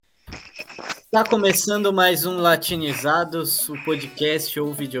Está começando mais um Latinizados, o podcast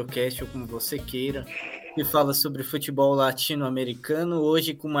ou videocast, ou como você queira, que fala sobre futebol latino-americano,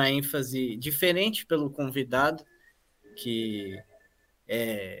 hoje com uma ênfase diferente pelo convidado, que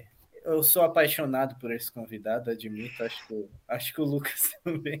eu sou apaixonado por esse convidado, admito, acho que o Luccas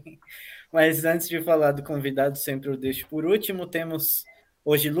também. Mas antes de falar do convidado, sempre eu deixo por último, temos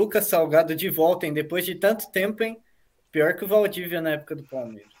hoje Luccas Salgado de volta, hein? Depois de tanto tempo, hein? Pior que o Valdívia na época do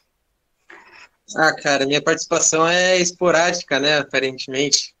Palmeiras. Ah, cara, minha participação é esporádica, né,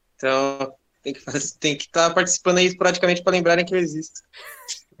 aparentemente. Então, tem que estar participando aí esporadicamente para lembrarem que eu existo.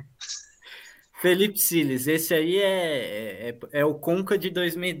 Felipe Siles, esse aí é o Conca de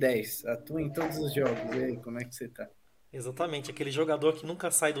 2010. Atua em todos os jogos. E aí, como é que você tá? Exatamente, aquele jogador que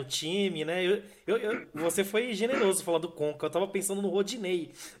nunca sai do time, né? Você foi generoso falar do Conca. Eu tava pensando no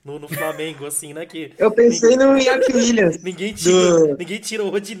Rodinei, no Flamengo, assim, né? Que Eu pensei no Iñaki Williams. ninguém tira o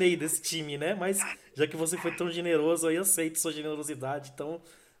Rodinei desse time, né? Mas já que você foi tão generoso, eu aceito sua generosidade. Então,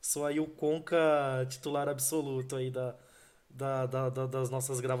 sou aí o Conca titular absoluto aí das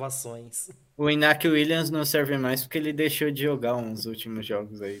nossas gravações. O Iñaki Williams não serve mais porque ele deixou de jogar uns últimos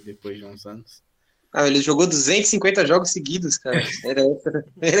jogos aí, depois de uns anos. Ah, ele jogou 250 jogos seguidos, cara. Era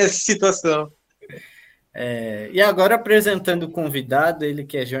essa situação. E agora apresentando o convidado, ele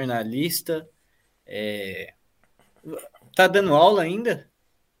que é jornalista. Tá dando aula ainda?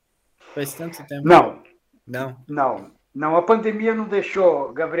 Faz tanto tempo. Não. A pandemia não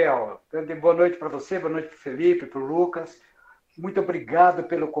deixou, Gabriel. Boa noite para você, boa noite para o Felipe, para o Lucas. Muito obrigado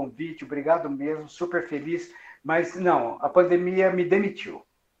pelo convite, obrigado mesmo, super feliz. Mas não, a pandemia me demitiu.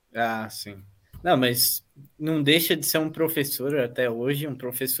 Ah, sim. Não, mas não deixa de ser um professor até hoje, um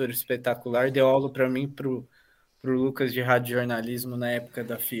professor espetacular. Deu aula para mim, para o Luccas de rádio jornalismo na época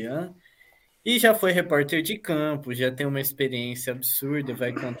da FIAN. E já foi repórter de campo, já tem uma experiência absurda,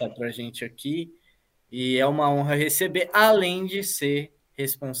 vai contar para a gente aqui. E é uma honra receber, além de ser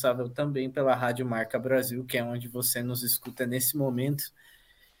responsável também pela Rádio Marca Brasil, que é onde você nos escuta nesse momento.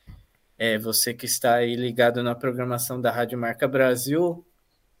 Você que está aí ligado na programação da Rádio Marca Brasil.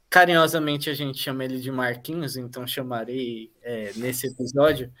 Carinhosamente a gente chama ele de Marquinhos, então chamarei nesse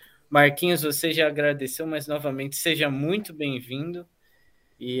episódio. Marquinhos, você já agradeceu, mas novamente seja muito bem-vindo.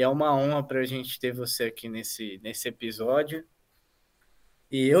 E é uma honra para a gente ter você aqui nesse episódio.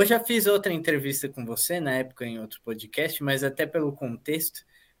 E eu já fiz outra entrevista com você, na época em outro podcast, mas até pelo contexto,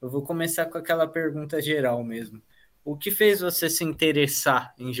 eu vou começar com aquela pergunta geral mesmo. O que fez você se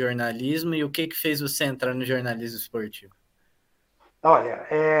interessar em jornalismo e o que fez você entrar no jornalismo esportivo? Olha,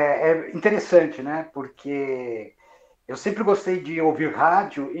 é interessante, né? Porque eu sempre gostei de ouvir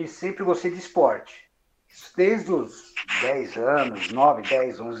rádio e sempre gostei de esporte. Isso desde os 10 anos, 9,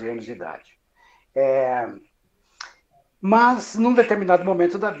 10, 11 anos de idade. Mas, num determinado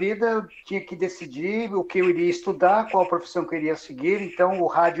momento da vida, eu tinha que decidir o que eu iria estudar, qual profissão que eu iria seguir. Então, o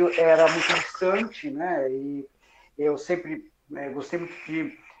rádio era muito distante, né? E eu sempre gostei muito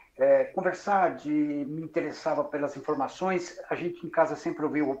de conversar, me interessava pelas informações. A gente em casa sempre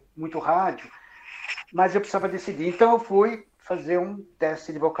ouviu muito rádio, mas eu precisava decidir. Então, eu fui fazer um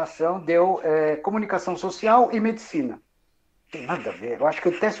teste de vocação, deu comunicação social e medicina. Não tem nada a ver. Eu acho que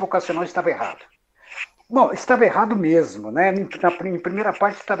o teste vocacional estava errado. Bom, estava errado mesmo, né? Em primeira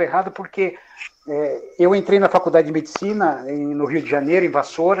parte estava errado porque eu entrei na faculdade de medicina no Rio de Janeiro, em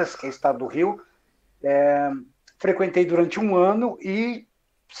Vassouras, que é o estado do Rio. Frequentei durante um ano e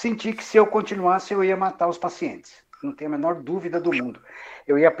senti que se eu continuasse eu ia matar os pacientes. Não tenho a menor dúvida do mundo.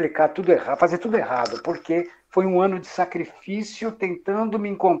 Eu ia aplicar tudo errado, fazer tudo errado, porque foi um ano de sacrifício tentando me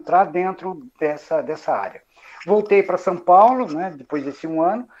encontrar dentro dessa área. Voltei para São Paulo, né, depois desse um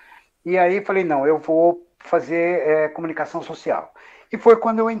ano, e aí falei, não, eu vou fazer comunicação social. E foi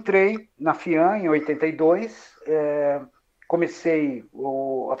quando eu entrei na FIAN, em 82, comecei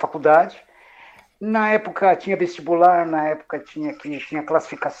a faculdade. Na época tinha vestibular, na época tinha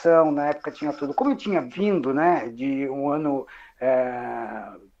classificação, na época tinha tudo. Como eu tinha vindo, né, de um ano,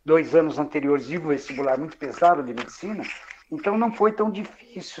 2 anos anteriores de vestibular muito pesado de medicina, então não foi tão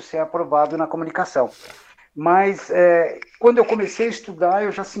difícil ser aprovado na comunicação. Mas quando eu comecei a estudar,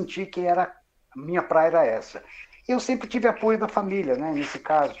 eu já senti que a minha praia era essa. Eu sempre tive apoio da família, né, nesse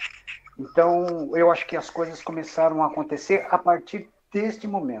caso. Então, eu acho que as coisas começaram a acontecer a partir deste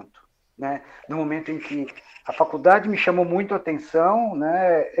momento, né? No momento em que a faculdade me chamou muito a atenção,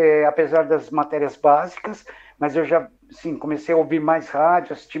 né, apesar das matérias básicas, mas eu já comecei a ouvir mais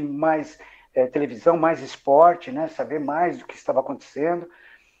rádio, assistir mais televisão, mais esporte, né, saber mais do que estava acontecendo.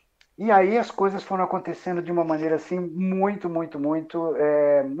 E aí as coisas foram acontecendo de uma maneira assim muito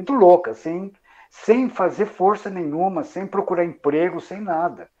louca, assim, sem fazer força nenhuma, sem procurar emprego, sem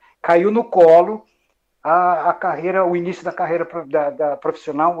nada. caiu no colo a carreira, o início da carreira da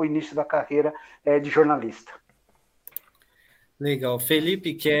profissional, o início da carreira de jornalista. Legal.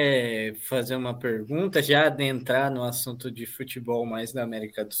 Felipe quer fazer uma pergunta, já adentrar no assunto de futebol mais da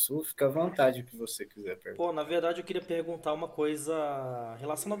América do Sul. Fica à vontade que você quiser perguntar. Pô, na verdade eu queria perguntar uma coisa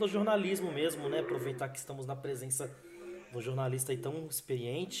relacionada ao jornalismo mesmo, né? Aproveitar que estamos na presença do jornalista aí tão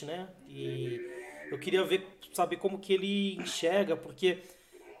experiente, né? E eu queria saber como que ele enxerga, porque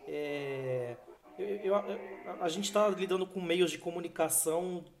a gente está lidando com meios de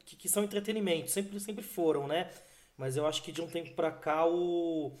comunicação que são entretenimento, sempre foram, né? Mas eu acho que de um tempo para cá,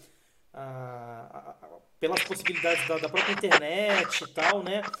 pelas possibilidades da própria internet e tal,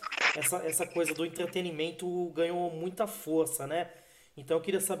 né? Essa coisa do entretenimento ganhou muita força, né? Então eu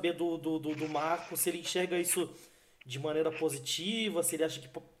queria saber do Marco se ele enxerga isso de maneira positiva, se ele acha que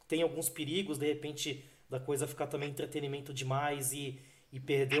tem alguns perigos, de repente, da coisa ficar também entretenimento demais e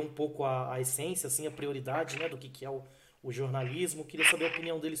perder um pouco a essência, assim, a prioridade, né, do que é o jornalismo. Eu queria saber a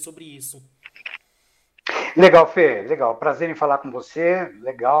opinião dele sobre isso. Legal, Fê, legal. Prazer em falar com você,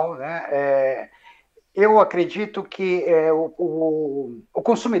 legal, né? Eu acredito que o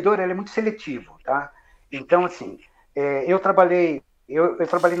consumidor ele é muito seletivo, tá? Então, assim, eu trabalhei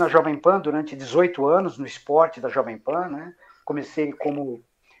na Jovem Pan durante 18 anos, no esporte da Jovem Pan, né? Comecei como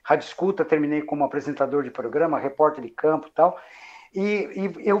rádio escuta, terminei como apresentador de programa, repórter de campo e tal. E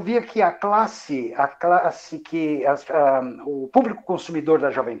eu via que o público consumidor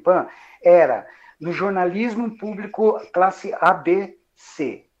da Jovem Pan era no jornalismo público classe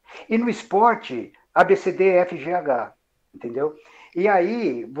ABC. E no esporte, ABCD, F, G, H, entendeu? E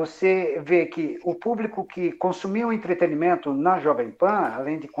aí você vê que o público que consumia o entretenimento na Jovem Pan,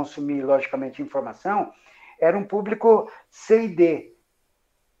 além de consumir, logicamente, informação, era um público C e D.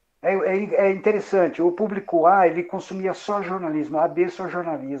 É interessante, o público A, ele consumia só jornalismo, A, B só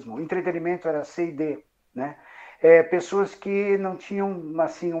jornalismo, o entretenimento era C e D, né? Pessoas que não tinham,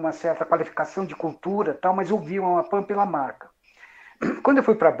 assim, uma certa qualificação de cultura, tal, mas ouviam a PAN pela marca. Quando eu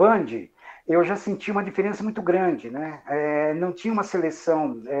fui para a Band, eu já senti uma diferença muito grande, né? Não tinha uma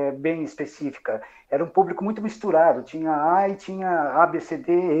seleção bem específica, era um público muito misturado, tinha A e tinha A, B, C,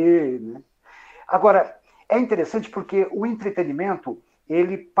 D, E, né? Agora, é interessante porque o entretenimento,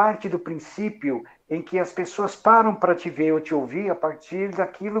 ele parte do princípio em que as pessoas param para te ver ou te ouvir a partir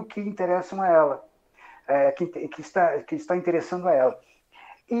daquilo que interessam a ela, que está interessando a ela.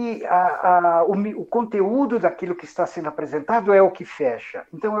 E o conteúdo daquilo que está sendo apresentado é o que fecha.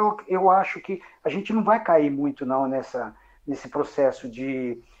 Então, eu acho que a gente não vai cair muito não nesse processo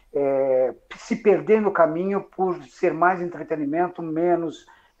de se perder no caminho por ser mais entretenimento, menos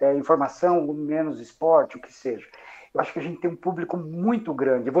informação, menos esporte, o que seja. Eu acho que a gente tem um público muito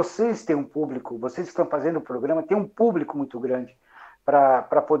grande. Vocês têm um público, vocês que estão fazendo o programa, têm um público muito grande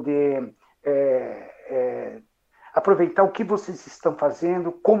para poder aproveitar o que vocês estão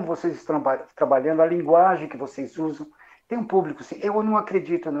fazendo, como vocês estão trabalhando, a linguagem que vocês usam. Tem um público, sim. Eu não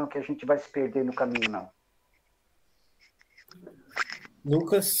acredito, não, que a gente vai se perder no caminho, não.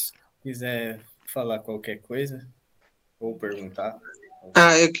 Lucas, quiser falar qualquer coisa ou perguntar?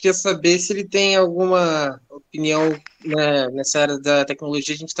 Eu queria saber se ele tem alguma opinião, né, nessa área da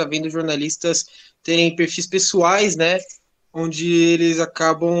tecnologia. A gente está vendo jornalistas terem perfis pessoais, né, onde eles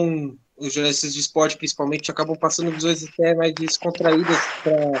acabam, os jornalistas de esporte principalmente, acabam passando visões até mais descontraídas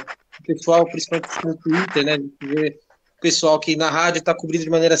para o pessoal, principalmente no Twitter, né, a gente vê o pessoal que na rádio está cobrindo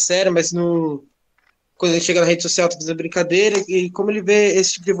de maneira séria, mas quando ele chega na rede social está fazendo brincadeira, e como ele vê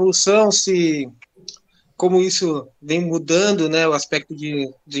esse tipo de evolução, como isso vem mudando, né, o aspecto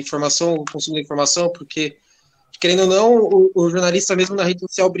de informação, o consumo de informação, porque, querendo ou não, o jornalista mesmo na rede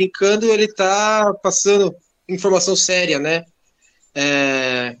social brincando, ele está passando informação séria, né,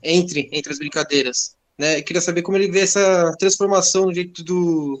 entre as brincadeiras, né. Eu queria saber como ele vê essa transformação no jeito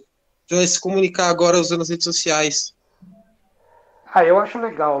do jornalista se comunicar agora usando as redes sociais. Eu acho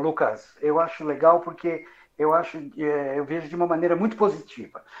legal, Lucas. Eu acho legal porque eu vejo de uma maneira muito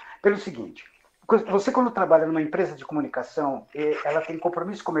positiva. Pelo seguinte, você, quando trabalha numa empresa de comunicação, ela tem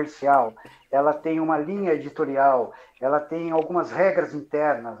compromisso comercial, ela tem uma linha editorial, ela tem algumas regras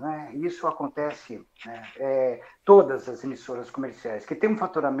internas, né? Isso acontece, né? Todas as emissoras comerciais que têm um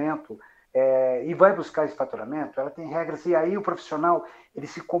faturamento e vai buscar esse faturamento, ela tem regras, e aí o profissional ele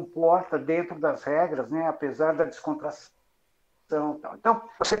se comporta dentro das regras, né? Apesar da descontração. Então,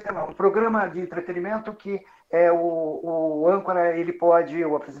 você tem um programa de entretenimento que o âncora,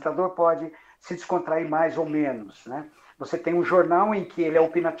 o apresentador pode se descontrair mais ou menos, né? Você tem um jornal em que ele é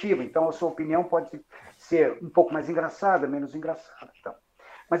opinativo, então a sua opinião pode ser um pouco mais engraçada, menos engraçada. Então,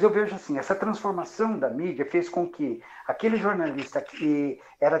 Mas eu vejo assim, essa transformação da mídia fez com que aquele jornalista que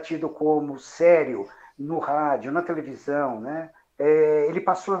era tido como sério no rádio, na televisão, né, ele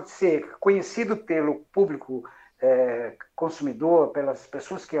passou a ser conhecido pelo público consumidor, pelas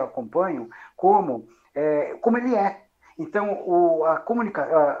pessoas que o acompanham, como ele é. Então,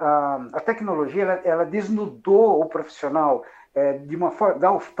 a tecnologia ela desnudou o profissional de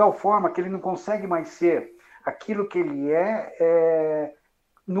tal forma que ele não consegue mais ser aquilo que ele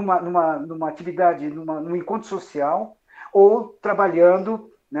numa atividade, num encontro social ou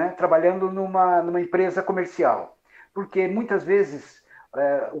trabalhando numa empresa comercial. Porque muitas vezes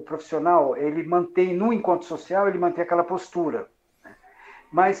o profissional, ele mantém, no encontro social, ele mantém aquela postura. Né?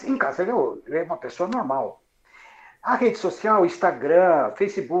 Mas em casa ele é uma pessoa normal. A rede social, Instagram,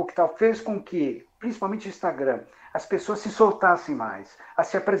 Facebook, tal, fez com que, principalmente o Instagram, as pessoas se soltassem mais,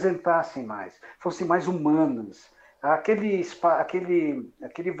 se apresentassem mais, fossem mais humanas. Aquele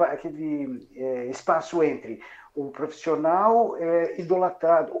espaço entre o profissional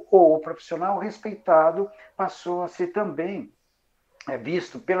idolatrado ou o profissional respeitado passou a ser também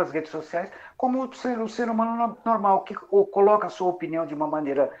visto pelas redes sociais como o ser humano normal, que coloca a sua opinião de uma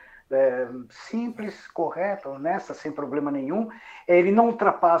maneira simples, correta, honesta, sem problema nenhum. Ele não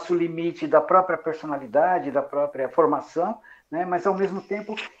ultrapassa o limite da própria personalidade, da própria formação, né? Mas, ao mesmo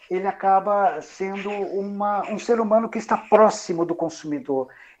tempo, ele acaba sendo um ser humano que está próximo do consumidor.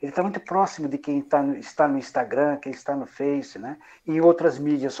 Ele está muito próximo de quem está no Instagram, quem está no Face, né? E em outras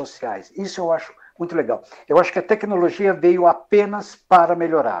mídias sociais. Isso eu acho muito legal. Eu acho que a tecnologia veio apenas para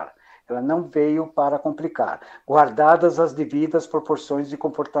melhorar. Ela não veio para complicar, guardadas as devidas proporções de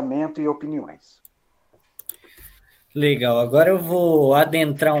comportamento e opiniões. Legal, agora eu vou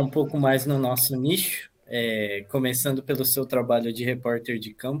adentrar um pouco mais no nosso nicho, começando pelo seu trabalho de repórter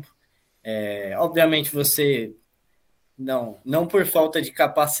de campo. Obviamente você, não por falta de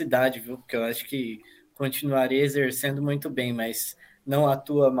capacidade, viu? Porque eu acho que continuaria exercendo muito bem, mas não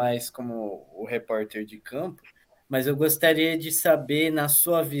atua mais como o repórter de campo. Mas eu gostaria de saber, na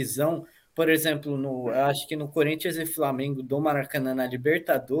sua visão, por exemplo, eu acho que no Corinthians e Flamengo do Maracanã na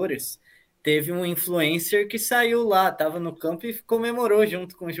Libertadores, teve um influencer que saiu lá, estava no campo e comemorou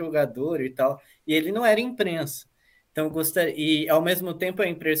junto com o jogador e tal, e ele não era imprensa. Então, e ao mesmo tempo a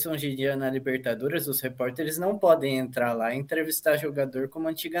impressão hoje em dia na Libertadores, os repórteres não podem entrar lá e entrevistar jogador como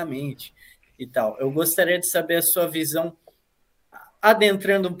antigamente e tal. Eu gostaria de saber a sua visão,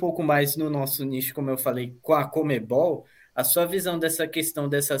 adentrando um pouco mais no nosso nicho, como eu falei, com a Comebol, a sua visão dessa questão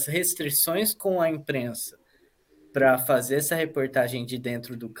dessas restrições com a imprensa para fazer essa reportagem de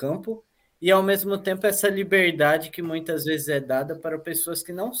dentro do campo e, ao mesmo tempo, essa liberdade que muitas vezes é dada para pessoas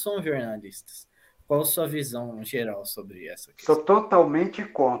que não são jornalistas. Qual a sua visão geral sobre essa questão? Sou totalmente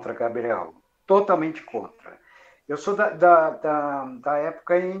contra, Gabriel. Totalmente contra. Eu sou da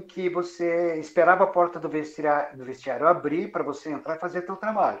época em que você esperava a porta do vestiário abrir para você entrar e fazer seu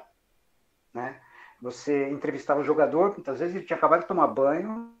trabalho. Né? Você entrevistava o jogador, muitas vezes ele tinha acabado de tomar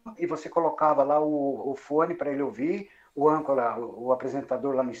banho, e você colocava lá o fone para ele ouvir, o âncora, o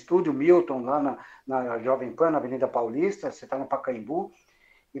apresentador lá no estúdio, o Milton lá na Jovem Pan, na Avenida Paulista, você está no Pacaembu,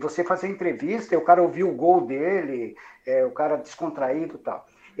 e você fazia entrevista, e o cara ouvia o gol dele, o cara descontraído e tal.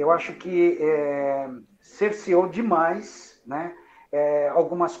 Eu acho que cerceou demais, né,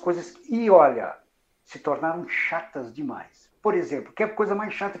 algumas coisas, e olha, se tornaram chatas demais. Por exemplo, que é coisa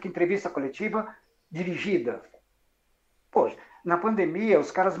mais chata que entrevista coletiva dirigida? Pô, na pandemia,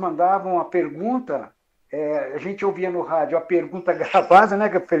 os caras mandavam a pergunta, a gente ouvia no rádio a pergunta gravada, né,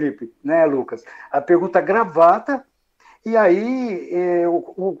 Felipe? Né, Lucas? A pergunta gravada, e aí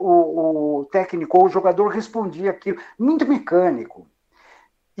o técnico ou o jogador respondia aquilo, muito mecânico.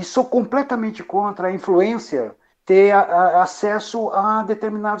 E sou completamente contra a influência ter acesso a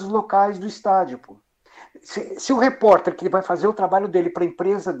determinados locais do estádio, pô. Se o repórter que vai fazer o trabalho dele para a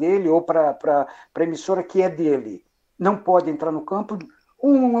empresa dele ou para a emissora que é dele não pode entrar no campo,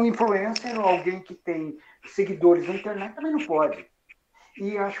 um influencer ou alguém que tem seguidores na internet também não pode.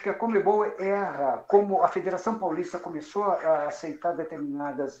 E acho que a Comebol erra, como a Federação Paulista começou a aceitar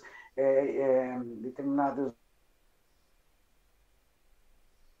determinadas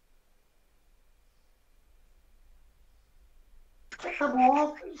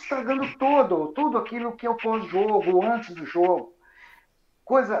acabou estragando tudo aquilo que é o pós-jogo, antes do jogo.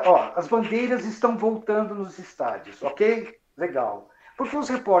 As bandeiras estão voltando nos estádios, ok? Legal. Por que os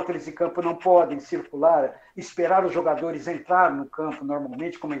repórteres de campo não podem circular, esperar os jogadores entrar no campo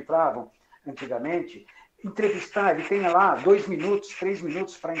normalmente, como entravam antigamente, entrevistar, ele tem lá 2 minutos, 3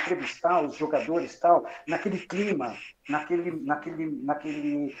 minutos para entrevistar os jogadores, tal, naquele clima,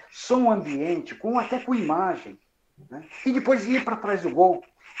 naquele som ambiente, até com imagem, né? E depois ir para trás do gol.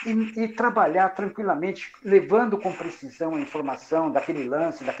 e trabalhar tranquilamente, levando com precisão a informação daquele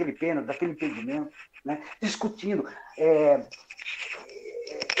lance, daquele pênalti, daquele impedimento, né? Discutindo. É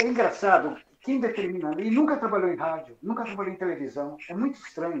engraçado, quem determina ali nunca trabalhou em rádio, nunca trabalhou em televisão, é muito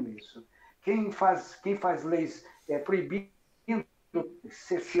estranho isso. Quem faz leis proibindo,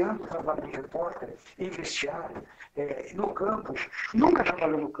 cerceando o trabalho de repórter, em vestiário, no campo, nunca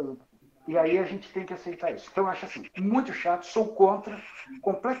trabalhou no campo. E aí a gente tem que aceitar isso. Então, eu acho assim, muito chato, sou contra,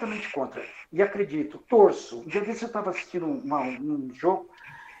 completamente contra. E acredito, torço. Um dia desse eu estava assistindo um jogo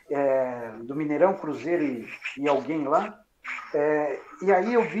do Mineirão, Cruzeiro e alguém lá, e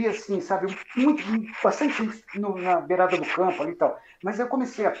aí eu vi, assim, sabe, bastante gente na beirada do campo ali e tal. Mas eu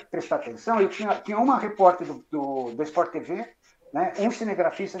comecei a prestar atenção, eu tinha uma repórter do Sport TV, né, um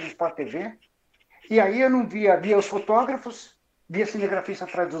cinegrafista do Sport TV, e aí eu não via os fotógrafos, via cinegrafista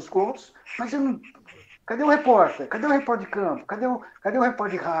atrás dos gols, mas eu não... Cadê o repórter? Cadê o repórter de campo? Cadê o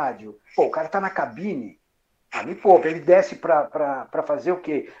repórter de rádio? Pô, o cara tá na cabine, me poupa, ele desce para fazer o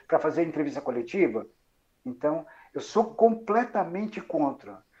quê? Para fazer entrevista coletiva? Então, eu sou completamente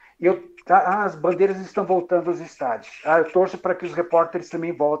contra. As bandeiras estão voltando aos estádios. Eu torço para que os repórteres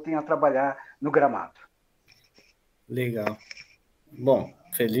também voltem a trabalhar no gramado. Legal. Bom,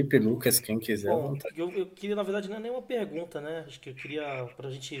 Felipe, Lucas, quem quiser. Bom, eu queria, na verdade, não é nenhuma pergunta, né? Acho que eu queria, para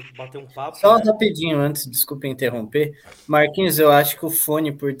a gente bater um papo. Só né? rapidinho, antes, desculpa interromper. Marquinhos, eu acho que o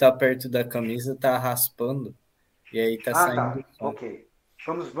fone, por estar perto da camisa, tá raspando. E aí tá saindo. Tá. Ok.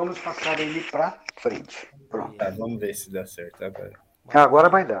 Vamos passar ele para frente. Pronto. Tá, vamos ver se dá certo agora. Agora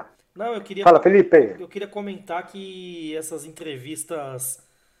vai dar. Não, eu queria. Fala, Felipe. Eu queria comentar que essas entrevistas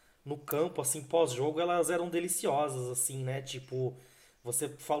no campo, assim, pós-jogo, elas eram deliciosas, assim, né? Tipo, você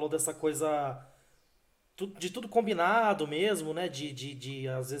falou dessa coisa de tudo combinado mesmo, né? De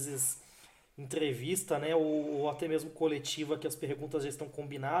às vezes, entrevista, né? Ou até mesmo coletiva, que as perguntas já estão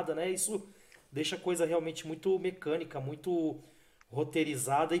combinadas, né? Isso deixa a coisa realmente muito mecânica, muito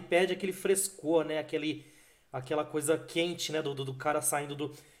roteirizada e perde aquele frescor, né? Aquela coisa quente, né? Do cara saindo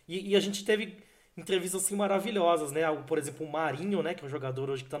do... E a gente teve entrevistas assim maravilhosas, né? Por exemplo, o Marinho, né? Que é um jogador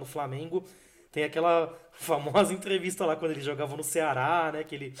hoje que tá no Flamengo. Tem aquela famosa entrevista lá quando ele jogava no Ceará, né?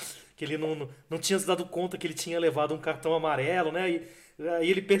 Que ele não tinha se dado conta que ele tinha levado um cartão amarelo, né? E aí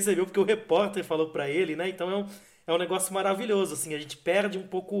ele percebeu porque o repórter falou pra ele, né? Então é um negócio maravilhoso, assim. A gente perde um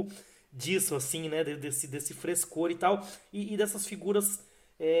pouco disso, assim, né? Desse frescor e tal. E dessas figuras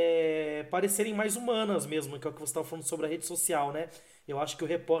parecerem mais humanas mesmo, que é o que você estava falando sobre a rede social, né? Eu acho que o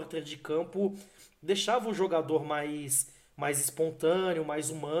repórter de campo deixava o jogador mais espontâneo,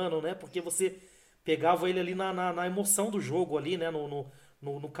 mais humano, né? Porque você pegava ele ali na emoção do jogo ali, né?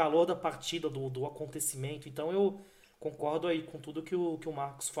 No calor da partida, do acontecimento. Então eu concordo aí com tudo que o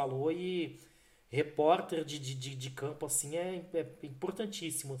Marcos falou e repórter de campo, assim, é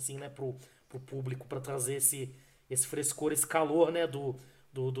importantíssimo, assim, né? Pro público, para trazer esse frescor, esse calor, né?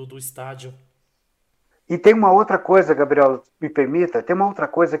 Do estádio. E tem uma outra coisa, Gabriel, me permita, tem uma outra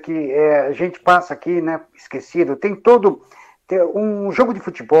coisa que a gente passa aqui, né, esquecido. Tem um jogo de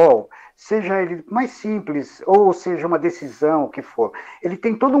futebol, seja ele mais simples ou seja uma decisão, o que for, ele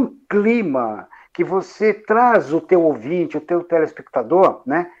tem todo um clima que você traz o teu ouvinte, o teu telespectador,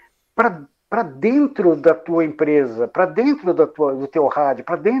 né, para dentro da tua empresa, para dentro do teu rádio,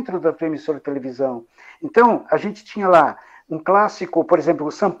 para dentro da tua emissora de televisão. Então, a gente tinha lá um clássico, por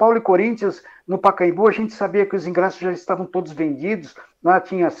exemplo, São Paulo e Corinthians, no Pacaembu, a gente sabia que os ingressos já estavam todos vendidos, lá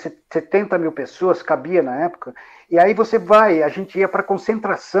tinha 70 mil pessoas, cabia na época, e aí a gente ia para a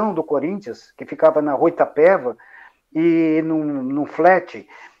concentração do Corinthians, que ficava na Rua Itapeva, e num flat,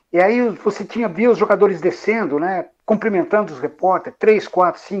 e aí você via os jogadores descendo, né, cumprimentando os repórteres, 3,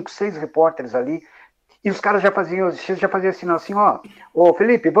 4, 5, 6 repórteres ali, e os caras já faziam sinal assim, ô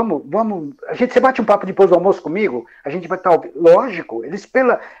Felipe, vamos, você bate um papo depois do almoço comigo? A gente vai estar... Lógico, eles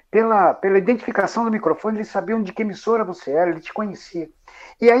pela identificação do microfone, eles sabiam de que emissora você era, ele te conhecia.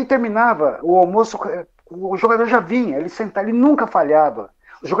 E aí terminava o almoço, o jogador já vinha, ele sentava, ele nunca falhava.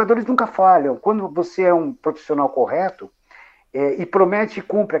 Os jogadores nunca falham. Quando você é um profissional correto, e promete e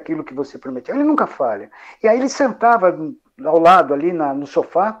cumpre aquilo que você prometeu, ele nunca falha. E aí ele sentava ao lado ali no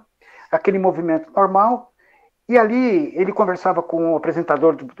sofá, aquele movimento normal, e ali ele conversava com o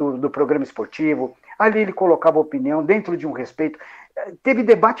apresentador do programa esportivo, ali ele colocava opinião dentro de um respeito. Teve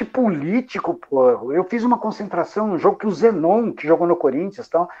debate político, pô. Eu fiz uma concentração no jogo que o Zenon, que jogou no Corinthians,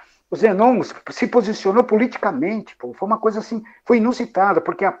 tal, o Zenon se posicionou politicamente, pô. Foi uma coisa assim, foi inusitada,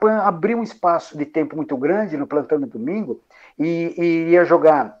 porque a PAN abriu um espaço de tempo muito grande no plantão de domingo e ia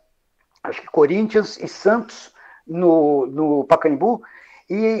jogar, acho que Corinthians e Santos no Pacaembu.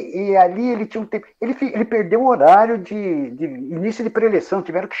 E ali ele tinha um tempo. Ele perdeu o horário de início de pré-eleição,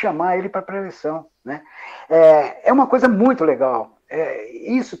 tiveram que chamar ele para pré-eleição. Né? É uma coisa muito legal.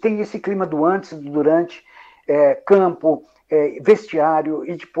 Isso tem esse clima do antes, do durante, campo, vestiário,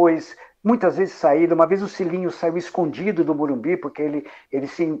 e depois, muitas vezes, saída. Uma vez o Cilinho saiu escondido do Morumbi, porque ele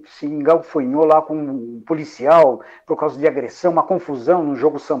se engalfinhou lá com um policial por causa de agressão, uma confusão no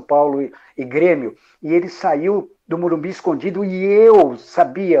jogo São Paulo e Grêmio, e ele saiu do Morumbi escondido, e eu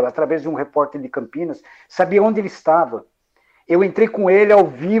sabia, através de um repórter de Campinas, sabia onde ele estava. Eu entrei com ele ao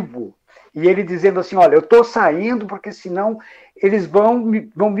vivo, e ele dizendo assim, olha, eu estou saindo porque senão eles vão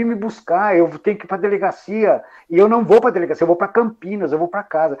vir me buscar, eu tenho que ir para a delegacia, e eu não vou para a delegacia, eu vou para Campinas, eu vou para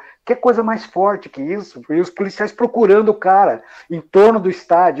casa. Que coisa mais forte que isso? E os policiais procurando o cara em torno do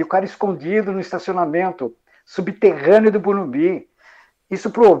estádio, o cara escondido no estacionamento subterrâneo do Morumbi. Isso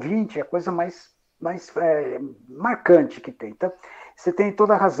para o ouvinte é a coisa mais marcante que tem. Então, você tem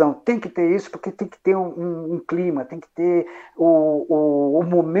toda a razão, tem que ter isso, porque tem que ter um clima, tem que ter o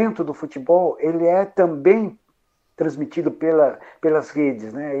momento do futebol, ele é também transmitido pelas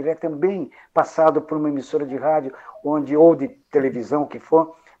redes, né? Ele é também passado por uma emissora de rádio, ou de televisão, que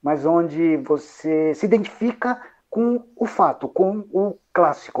for, mas onde você se identifica com o fato, com o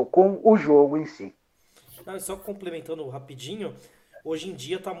clássico, com o jogo em si. Só complementando rapidinho, hoje em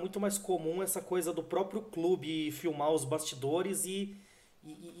dia está muito mais comum essa coisa do próprio clube filmar os bastidores e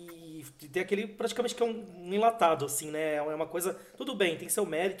tem aquele praticamente que é um enlatado, assim, né? É uma coisa, tudo bem, tem seu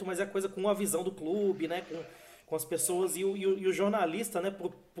mérito, mas é a coisa com a visão do clube, né? Com as pessoas e o jornalista, né?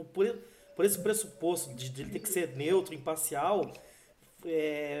 Por esse pressuposto de ele ter que ser neutro, imparcial,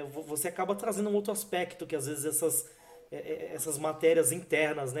 você acaba trazendo um outro aspecto que às vezes essas matérias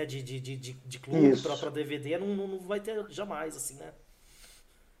internas, né? De clube para DVD não vai ter jamais, assim, né?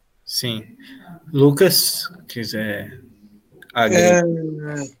 Sim. Luccas, quiser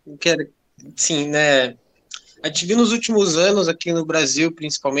sim, né? A gente viu nos últimos anos, aqui no Brasil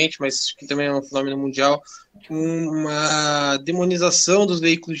principalmente, mas que também é um fenômeno mundial, uma demonização dos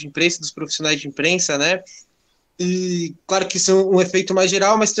veículos de imprensa, dos profissionais de imprensa, né? E claro que isso é um efeito mais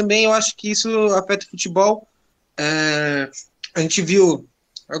geral, mas também eu acho que isso afeta o futebol. A gente viu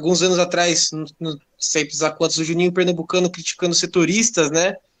alguns anos atrás, não sei precisar quantos, o Juninho Pernambucano criticando setoristas,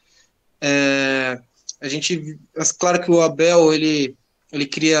 né? A gente, claro que o Abel ele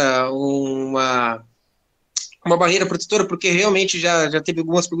cria uma barreira protetora, porque realmente já teve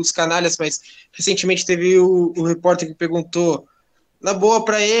algumas perguntas canalhas, mas recentemente teve o repórter que perguntou na boa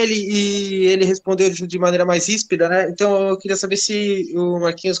para ele e ele respondeu de maneira mais ríspida, né? Então eu queria saber se o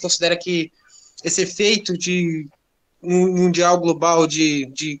Marquinhos considera que esse efeito de um mundial global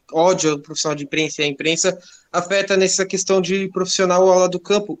de ódio ao profissional de imprensa e à imprensa afeta nessa questão de profissional ao lado do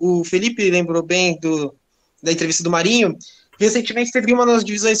campo. O Felipe lembrou bem da entrevista do Marinho. Recentemente teve uma nas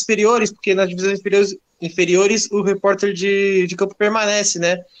divisões inferiores, porque nas divisões inferiores o repórter de campo permanece,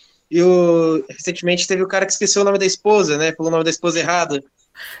 né? Recentemente teve o cara que esqueceu o nome da esposa, né? Falou o nome da esposa errado.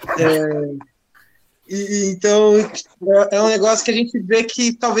 Então é um negócio que a gente vê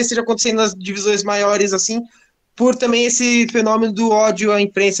que talvez esteja acontecendo nas divisões maiores, assim, por também esse fenômeno do ódio à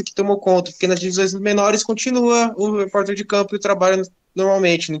imprensa que tomou conta, porque nas divisões menores continua o repórter de campo e trabalha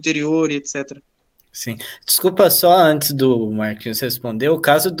normalmente no interior e etc. Sim. Desculpa só, antes do Marquinhos responder, o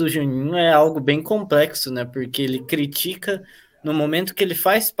caso do Juninho é algo bem complexo, né? Porque ele critica no momento que ele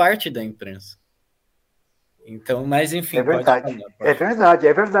faz parte da imprensa. Então, mas enfim, é verdade,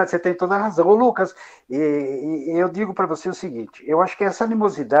 é verdade, você tem toda a razão. Ô, Luccas, e eu digo para você o seguinte, eu acho que essa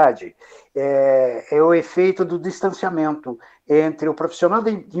animosidade é o efeito do distanciamento entre o profissional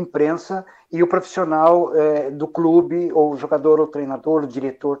de imprensa e o profissional do clube, ou jogador, ou treinador, ou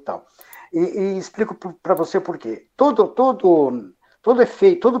diretor e tal. E explico para você por quê. Todo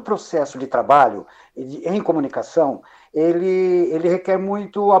efeito, todo processo de trabalho em comunicação, ele requer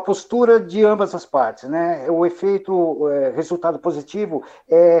muito a postura de ambas as partes, né? O efeito, resultado positivo,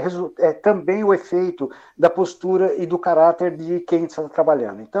 é também o efeito da postura e do caráter de quem está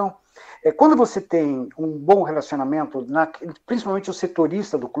trabalhando. Então, quando você tem um bom relacionamento, principalmente o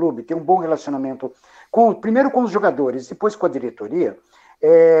setorista do clube, tem um bom relacionamento primeiro com os jogadores, depois com a diretoria,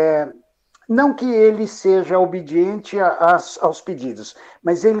 não que ele seja obediente aos pedidos,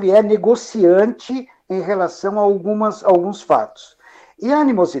 mas ele é negociante em relação a alguns fatos. E a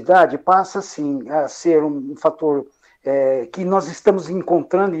animosidade passa, sim, a ser um fator que nós estamos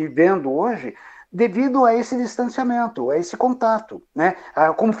encontrando e vendo hoje, devido a esse distanciamento, a esse contato, né?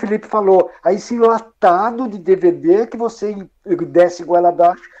 Como o Felipe falou, a esse enlatado de DVD que você desce goela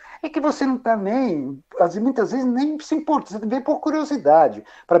abaixo, é que você não está muitas vezes nem se importa, você vê por curiosidade,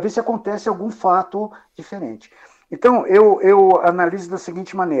 para ver se acontece algum fato diferente. Então, eu analiso da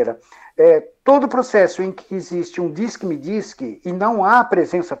seguinte maneira: todo processo em que existe um disque-me-disque e não há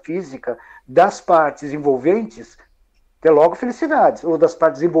presença física das partes envolventes, ter logo felicidades, ou das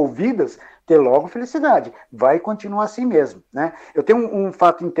partes envolvidas, ter logo felicidade. Vai continuar assim mesmo, né? Eu tenho um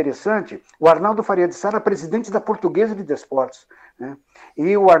fato interessante: o Arnaldo Faria de Sá era presidente da Portuguesa de Desportos, né?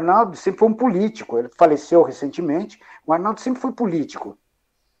 E o Arnaldo sempre foi um político, ele faleceu recentemente, o Arnaldo sempre foi político.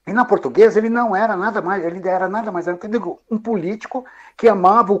 E na Portuguesa ele não era nada mais, ele era nada mais, um político que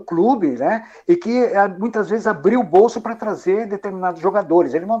amava o clube, né? E que muitas vezes abriu o bolso para trazer determinados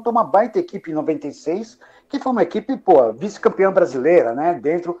jogadores. Ele montou uma baita equipe em 96, que foi uma equipe, vice-campeã brasileira, né?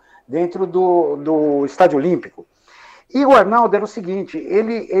 Dentro do Estádio Olímpico. E o Arnaldo era o seguinte: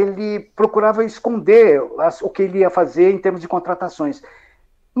 ele procurava esconder o que ele ia fazer em termos de contratações.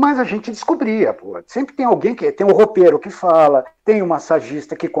 Mas a gente descobria, sempre tem alguém tem um roupeiro que fala, tem um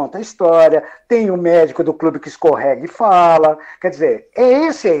massagista que conta a história, tem um médico do clube que escorrega e fala. Quer dizer,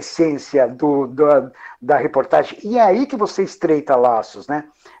 essa é a essência da reportagem, e é aí que você estreita laços, né?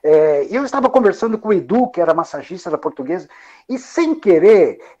 Eu estava conversando com o Edu, que era massagista da Portuguesa, e sem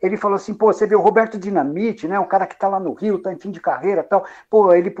querer, ele falou assim: você vê o Roberto Dinamite, né? Um cara que está lá no Rio, está em fim de carreira e tal,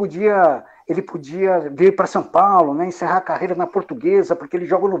 ele podia vir para São Paulo, né, encerrar a carreira na Portuguesa, porque ele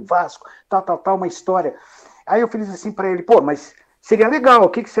joga no Vasco, tal, uma história. Aí eu fiz assim para ele: mas seria legal, o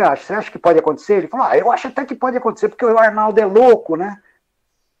que você acha? Você acha que pode acontecer? Ele falou: eu acho até que pode acontecer, porque o Arnaldo é louco, né?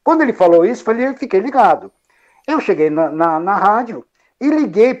 Quando ele falou isso, eu fiquei ligado. Eu cheguei na rádio e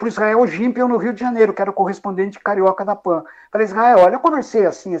liguei para o Israel Gimpion no Rio de Janeiro, que era o correspondente carioca da PAN. Falei: Israel, olha, eu conversei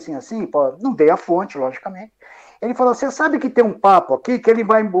assim, não dei a fonte, logicamente. Ele falou: você sabe que tem um papo aqui, que ele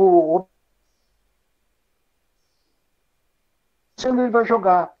vai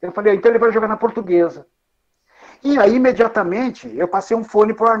jogar. Eu falei: então ele vai jogar na Portuguesa. E aí, imediatamente, eu passei um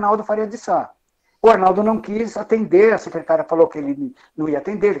fone para o Arnaldo Faria de Sá. O Arnaldo não quis atender, a secretária falou que ele não ia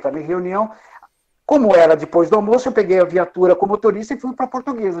atender, ele estava em reunião. Como era depois do almoço, eu peguei a viatura com o motorista e fui para a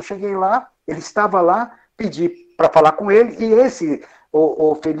Portuguesa. Eu cheguei lá, ele estava lá, pedi para falar com ele, e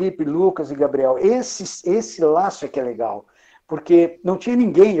o Felipe, Lucas e Gabriel, esse laço é que é legal, porque não tinha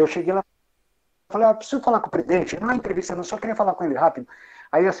ninguém. Eu cheguei lá, falei: preciso falar com o presidente, não é entrevista, não, só queria falar com ele rápido.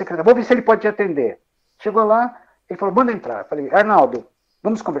 Aí a secretária: vou ver se ele pode te atender. Chegou lá, ele falou: manda entrar. Eu falei: Arnaldo,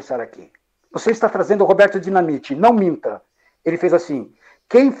 vamos conversar aqui. Você está trazendo o Roberto Dinamite, não minta. Ele fez assim: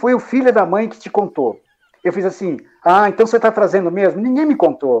 quem foi o filho da mãe que te contou? Eu fiz assim: então você está trazendo mesmo? Ninguém me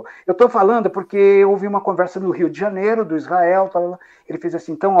contou. Eu estou falando porque houve uma conversa no Rio de Janeiro, do Israel. Ele fez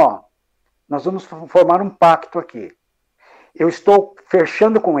assim: então, nós vamos formar um pacto aqui. Eu estou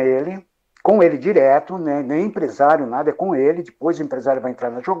fechando com ele direto, né? Nem empresário, nada, é com ele. Depois o empresário vai entrar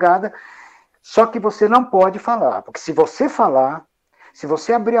na jogada. Só que você não pode falar, porque se você falar, se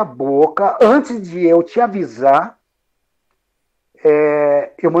você abrir a boca antes de eu te avisar,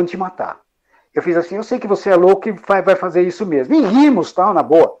 eu mando te matar. Eu fiz assim: eu sei que você é louco e vai fazer isso mesmo. E rimos, tal, na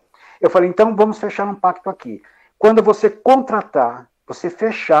boa. Eu falei: então vamos fechar um pacto aqui. Quando você contratar, você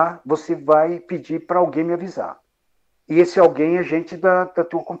fechar, você vai pedir para alguém me avisar. E esse alguém é gente da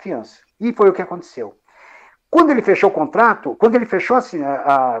tua confiança. E foi o que aconteceu. Quando ele fechou o contrato, quando ele fechou assim,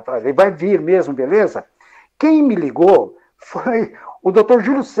 ele vai vir mesmo, beleza? Quem me ligou foi o doutor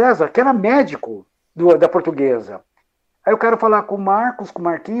Júlio César, que era médico da Portuguesa. Aí eu quero falar com o Marcos, com o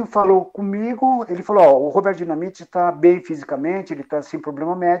Marquinho, falou comigo, ele falou: o Roberto Dinamite está bem fisicamente, ele está sem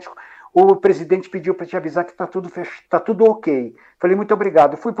problema médico, o presidente pediu para te avisar que está tudo ok. Falei: muito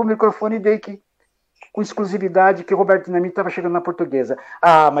obrigado. Fui para o microfone e dei com exclusividade que o Roberto Dinamite estava chegando na Portuguesa.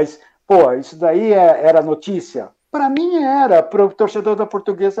 Mas, isso daí era notícia? Para mim era, para o torcedor da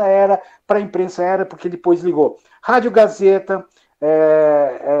Portuguesa era, para a imprensa era, porque depois ligou. Rádio Gazeta,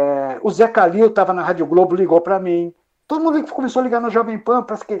 o Zé Calil estava na Rádio Globo, ligou para mim. Todo mundo começou a ligar na Jovem Pan,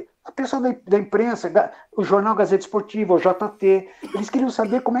 porque a pessoa da imprensa, o jornal Gazeta Esportiva, o JT, eles queriam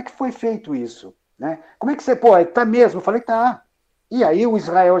saber como é que foi feito isso, né? Como é que você, tá mesmo? Eu falei: tá. E aí o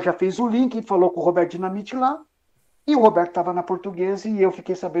Israel já fez o link e falou com o Roberto Dinamite lá, e o Roberto estava na Portuguesa, e eu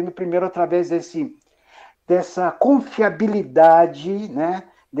fiquei sabendo primeiro através dessa confiabilidade, né?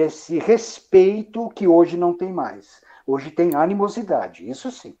 Desse respeito que hoje não tem mais. Hoje tem animosidade, isso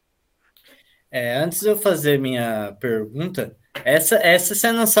sim. Antes de eu fazer minha pergunta, essa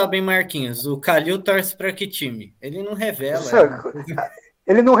você não sabe, hein, Marquinhos? O Calil torce para que time? Ele não revela.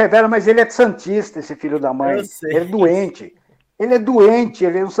 Ele não revela, mas ele é santista, esse filho da mãe. Eu sei. Ele é doente.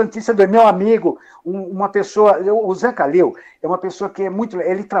 Ele é um santista do meu amigo, uma pessoa. O Zé Calil é uma pessoa que é muito.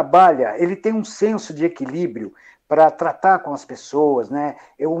 Ele trabalha, ele tem um senso de equilíbrio para tratar com as pessoas, né?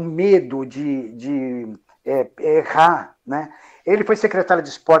 É o medo de errar, né? Ele foi secretário de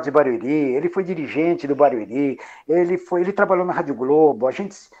esportes de Barueri, ele foi dirigente do Barueri, ele trabalhou na Rádio Globo,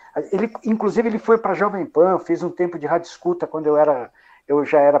 inclusive ele foi para a Jovem Pan, fez um tempo de rádio escuta quando eu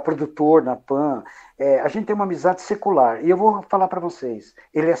já era produtor na Pan. A gente tem uma amizade secular, e eu vou falar para vocês,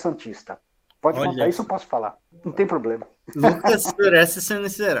 ele é santista. Pode contar, isso eu posso falar, não tem problema. Luccas, por essa você não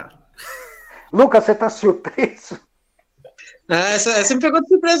será. Lucas, você está surpreso? Essa me pegou de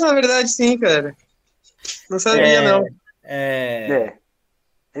surpresa, na verdade, sim, cara. Não sabia, não.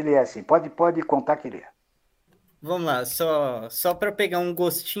 Ele é assim, pode contar que ele é. Vamos lá, só para pegar um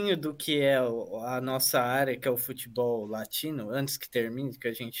gostinho do que é a nossa área, que é o futebol latino, antes que termine, que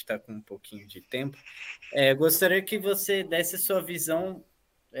a gente está com um pouquinho de tempo, gostaria que você desse a sua visão,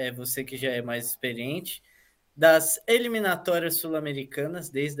 você que já é mais experiente, das eliminatórias sul-americanas,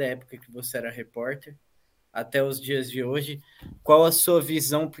 desde a época que você era repórter até os dias de hoje. Qual a sua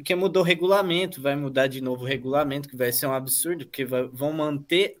visão? Porque mudou o regulamento, vai mudar de novo o regulamento, que vai ser um absurdo, porque vão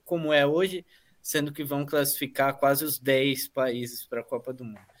manter como é hoje, sendo que vão classificar quase os 10 países para a Copa do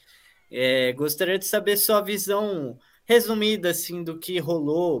Mundo. Gostaria de saber sua visão resumida assim, do que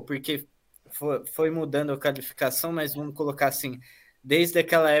rolou, porque foi mudando a qualificação, mas vamos colocar assim, desde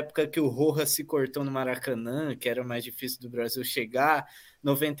aquela época que o Rojas se cortou no Maracanã, que era mais difícil do Brasil chegar,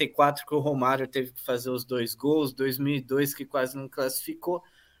 94 que o Romário teve que fazer os 2 gols, 2002 que quase não classificou,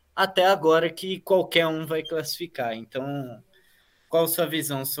 até agora que qualquer um vai classificar. Então, qual a sua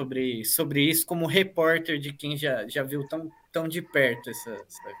visão sobre isso como repórter de quem já viu tão de perto essa...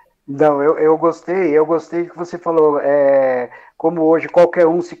 Não, eu gostei que você falou, como hoje qualquer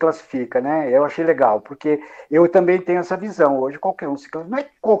um se classifica, né? Eu achei legal, porque eu também tenho essa visão, hoje qualquer um se classifica, não é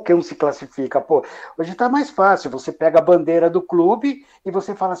que qualquer um se classifica, pô, hoje está mais fácil, você pega a bandeira do clube e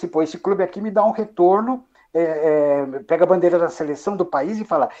você fala assim, pô, esse clube aqui me dá um retorno, pega a bandeira da seleção do país e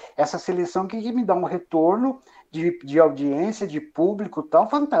fala, essa seleção aqui me dá um retorno de audiência, de público, tal,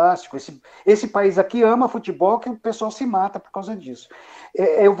 fantástico. Esse país aqui ama futebol, que o pessoal se mata por causa disso.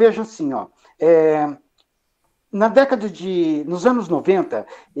 Eu vejo assim, ó, nos anos 90,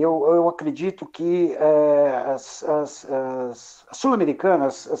 eu acredito que as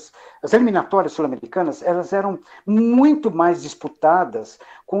sul-americanas, as eliminatórias sul-americanas, elas eram muito mais disputadas,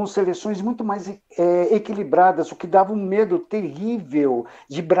 com seleções muito mais equilibradas, o que dava um medo terrível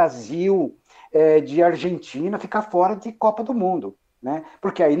de Brasil, de Argentina ficar fora de Copa do Mundo, né?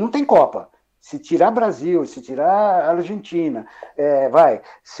 Porque aí não tem Copa. Se tirar Brasil, se tirar Argentina,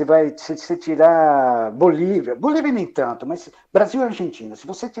 se tirar Bolívia nem tanto, mas Brasil e Argentina, se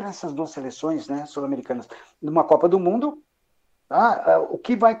você tirar essas duas seleções, né, sul-americanas numa Copa do Mundo, o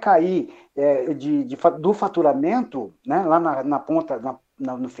que vai cair do faturamento, né, lá na ponta,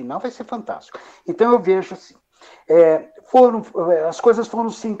 no final, vai ser fantástico. Então eu vejo assim, as coisas foram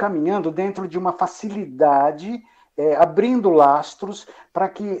se encaminhando dentro de uma facilidade, abrindo lastros para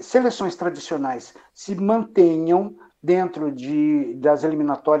que seleções tradicionais se mantenham dentro das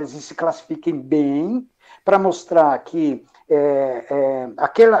eliminatórias e se classifiquem bem, para mostrar que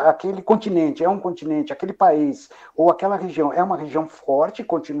aquele continente é um continente, aquele país ou aquela região é uma região forte,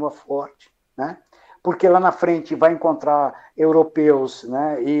 continua forte, né? Porque lá na frente vai encontrar europeus,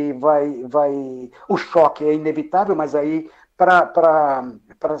 né? E o choque é inevitável, mas aí para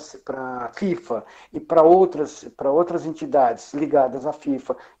a FIFA e para outras entidades ligadas à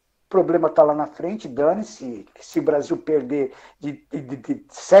FIFA, o problema está lá na frente, dane-se, se o Brasil perder de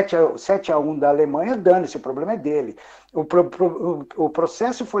 7-1 da Alemanha, dane-se, o problema é dele. O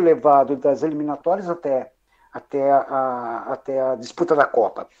processo foi levado das eliminatórias até a disputa da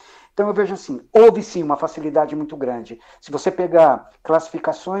Copa. Então eu vejo assim, houve sim uma facilidade muito grande. Se você pegar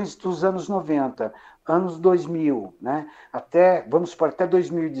classificações dos anos 90, anos 2000, né, vamos supor, até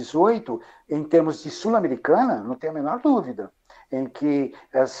 2018, em termos de Sul-Americana, não tem a menor dúvida, em que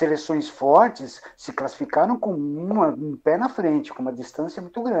as seleções fortes se classificaram com um pé na frente, com uma distância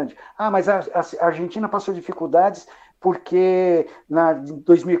muito grande. Mas a Argentina passou dificuldades porque em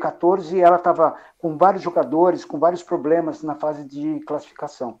 2014 ela estava com vários jogadores, com vários problemas na fase de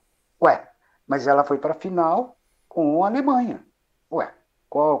classificação. Mas ela foi para a final com a Alemanha.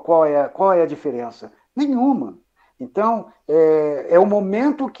 Qual é a diferença? Nenhuma. Então, é o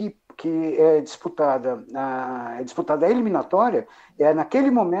momento que é disputada a eliminatória, é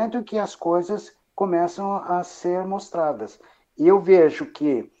naquele momento em que as coisas começam a ser mostradas. E eu vejo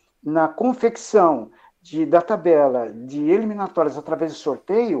que na confecção da tabela de eliminatórias através de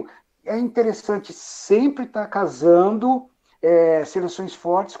sorteio, é interessante sempre estar casando seleções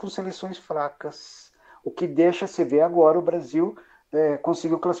fortes com seleções fracas, o que deixa, você ver agora, o Brasil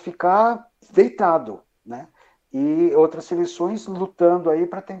conseguiu classificar deitado, né? e outras seleções lutando aí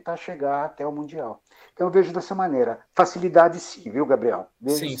para tentar chegar até o Mundial. Então eu vejo dessa maneira. Facilidade sim, viu, Gabriel?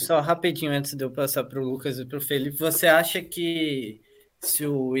 Vejo Sim, sim. só rapidinho antes de eu passar para o Lucas e para o Felipe, você acha que se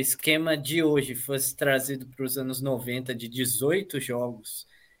o esquema de hoje fosse trazido para os anos 90 de 18 jogos,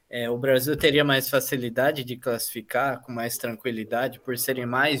 o Brasil teria mais facilidade de classificar com mais tranquilidade por serem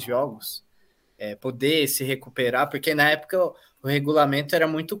mais jogos? Poder se recuperar, porque na época o regulamento era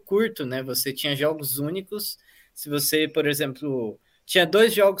muito curto, né? Você tinha jogos únicos. Se você, por exemplo, tinha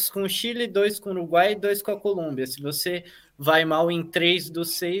 2 jogos com o Chile, 2 com o Uruguai e 2 com a Colômbia. Se você vai mal em 3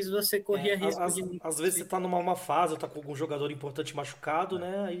 dos 6, você corria risco de não Às vezes você classificar. tá numa fase, ou tá com algum jogador importante machucado,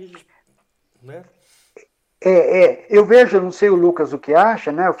 né? Aí, né? Eu vejo, não sei o Lucas o que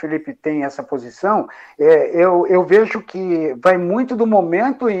acha, né? O Felipe tem essa posição. Eu vejo que vai muito do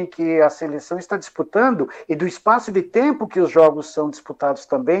momento em que a seleção está disputando e do espaço de tempo que os jogos são disputados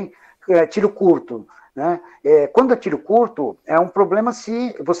também, tiro curto. Né? Quando é tiro curto, é um problema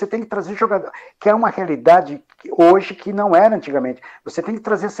se você tem que trazer jogador, que é uma realidade hoje que não era antigamente. Você tem que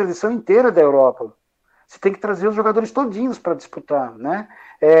trazer a seleção inteira da Europa. Você tem que trazer os jogadores todinhos para disputar, né?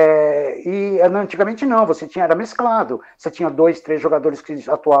 E antigamente não, era mesclado. Você tinha 2, 3 jogadores que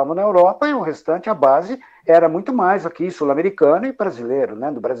atuavam na Europa e o restante, a base, era muito mais aqui, sul-americano e brasileiro,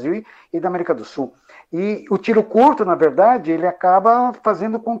 né? Do Brasil e da América do Sul. E o tiro curto, na verdade, ele acaba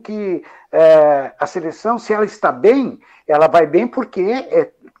fazendo com que a seleção, se ela está bem, ela vai bem porque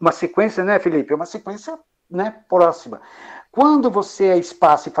é uma sequência, né, Felipe? É uma sequência, né, próxima. Quando você é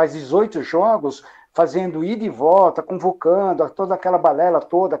espaço e faz 18 jogos, fazendo ida e volta, convocando toda aquela balela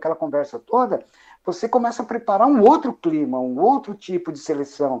toda, aquela conversa toda, você começa a preparar um outro clima, um outro tipo de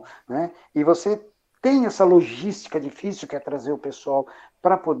seleção, né? E você tem essa logística difícil que é trazer o pessoal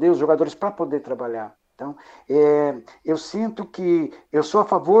para poder, os jogadores para poder trabalhar. Então, eu sinto que eu sou a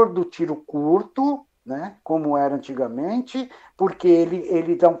favor do tiro curto, né, como era antigamente, porque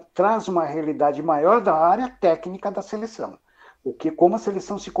ele traz uma realidade maior da área técnica da seleção. Como a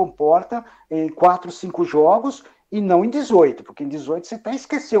seleção se comporta em 4, 5 jogos e não em 18, porque em 18 você até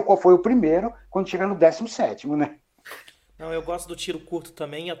esqueceu qual foi o primeiro quando chega no 17º, né? Não, eu gosto do tiro curto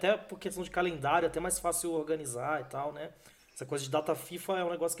também, até por questão de calendário, até mais fácil organizar e tal, né? Essa coisa de data FIFA é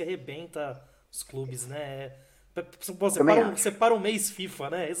um negócio que arrebenta os clubes, né? Pô, Também acho. separa um mês FIFA,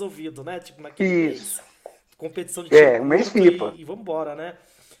 né? Resolvido, né? Tipo, naquele mês. Isso. Competição de tiro Um mês curto FIFA. e vambora, né?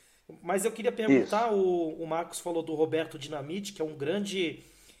 Mas eu queria Isso. perguntar, o Marcos falou do Roberto Dinamite, que é um grande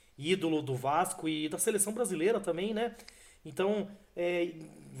ídolo do Vasco e da seleção brasileira também, né? Então,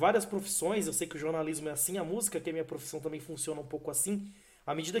 várias profissões, eu sei que o jornalismo é assim, a música, que é minha profissão, também funciona um pouco assim.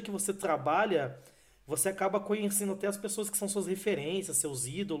 À medida que você trabalha, você acaba conhecendo até as pessoas que são suas referências, seus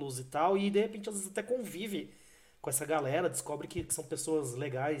ídolos e tal, e de repente às vezes até convive com essa galera, descobre que são pessoas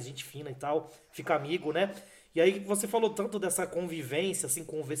legais, gente fina e tal, fica amigo, né? E aí você falou tanto dessa convivência, assim,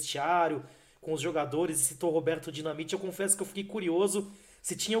 com o vestiário, com os jogadores, e citou o Roberto Dinamite. Eu confesso que eu fiquei curioso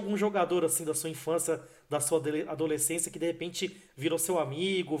se tinha algum jogador, assim, da sua infância, da sua adolescência, que de repente virou seu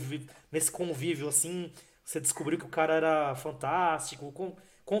amigo, nesse convívio, assim, você descobriu que o cara era fantástico.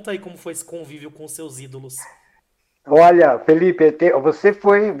 Conta aí como foi esse convívio com os seus ídolos. Olha, Felipe,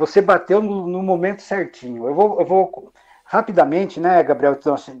 você bateu no momento certinho. Eu vou rapidamente, né, Gabriel,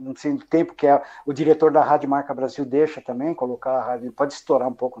 não sei do tempo que o diretor da Rádio Marca Brasil deixa também colocar a rádio, pode estourar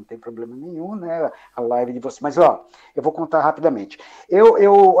um pouco, não tem problema nenhum, né, a live de você. Mas ó, eu vou contar rapidamente.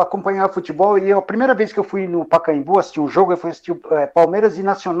 Eu acompanhava futebol e a primeira vez que eu fui no Pacaembu assistir um jogo, eu fui assistir Palmeiras e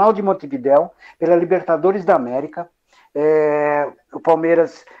Nacional de Montevidéu pela Libertadores da América. O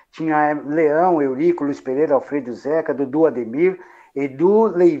Palmeiras tinha Leão, Eurico, Luiz Pereira, Alfredo Zeca, Dudu Ademir, Edu,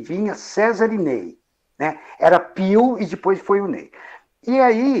 Leivinha, César e Ney. Né? Era Pio e depois foi o Ney. E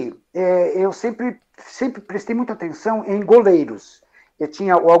aí, eu sempre prestei muita atenção em goleiros. Eu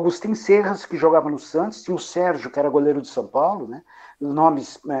tinha o Agustin Serras, que jogava no Santos, tinha o Sérgio, que era goleiro de São Paulo, né? Os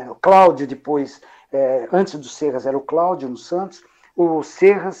nomes, o Cláudio depois, antes do Serras era o Cláudio no Santos, o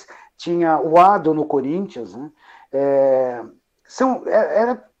Serras, tinha o Ado no Corinthians, né? Era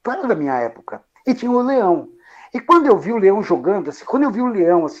da minha época. E tinha o Leão. E quando eu vi o Leão jogando, assim, quando eu vi o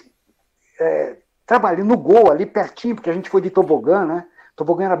Leão assim, trabalhando no gol ali pertinho, porque a gente foi de tobogã, né? O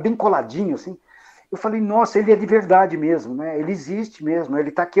tobogã era bem coladinho, assim. Eu falei, nossa, ele é de verdade mesmo, né? Ele existe mesmo, ele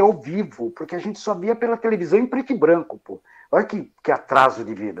está aqui ao vivo, porque a gente só via pela televisão em preto e branco, pô. Olha que atraso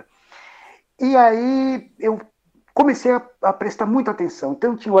de vida. E aí eu comecei a prestar muita atenção.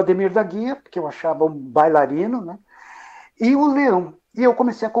 Então tinha o Ademir da Guia, que eu achava um bailarino, né? E o Leão. E eu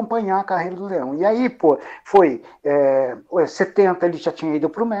comecei a acompanhar a carreira do Leão. E aí, pô, foi 70, ele já tinha ido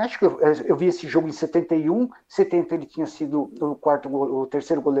para o México. Eu vi esse jogo em 71. 70 ele tinha sido o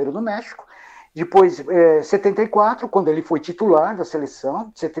terceiro goleiro do México. Depois, 74, quando ele foi titular da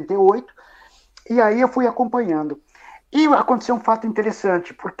seleção, 78, e aí eu fui acompanhando. E aconteceu um fato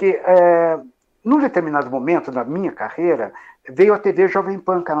interessante, porque num determinado momento da minha carreira, veio a TV Jovem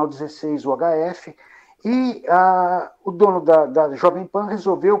Pan, Canal 16, UHF, e o dono da Jovem Pan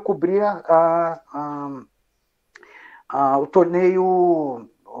resolveu cobrir o torneio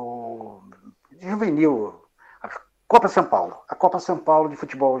juvenil, a Copa São Paulo. A Copa São Paulo de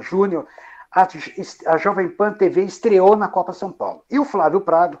futebol júnior, a Jovem Pan TV estreou na Copa São Paulo. E o Flávio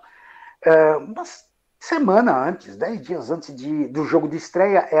Prado, uma semana antes, 10 dias antes do jogo de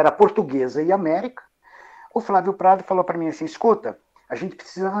estreia, era Portuguesa e América, o Flávio Prado falou para mim assim, escuta, a gente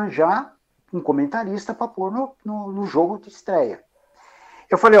precisa arranjar um comentarista para pôr no jogo de estreia.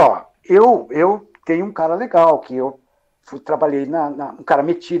 Eu falei, eu tenho um cara legal, que eu trabalhei um cara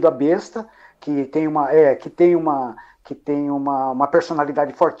metido a besta, que tem uma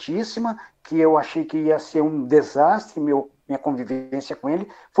personalidade fortíssima, que eu achei que ia ser um desastre, minha convivência com ele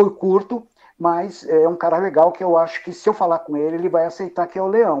foi curto, mas é um cara legal que eu acho que se eu falar com ele, ele vai aceitar, que é o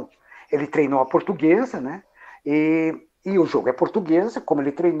Leão. Ele treinou a Portuguesa, né? E o jogo é Portuguesa, como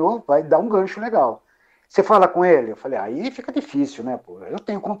ele treinou, vai dar um gancho legal. Você fala com ele? Eu falei, aí fica difícil, né? Pô, eu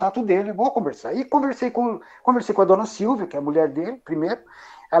tenho contato dele, vou conversar. E conversei com a dona Silvia, que é a mulher dele, primeiro.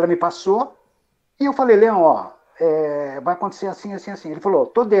 Ela me passou, e eu falei, Leão, vai acontecer assim, assim, assim. Ele falou,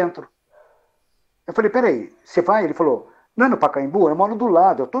 tô dentro. Eu falei, peraí, você vai? Ele falou, não é no Pacaembu? Eu moro do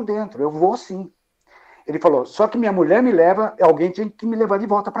lado, eu tô dentro, eu vou sim. Ele falou, só que minha mulher me leva, alguém tem que me levar de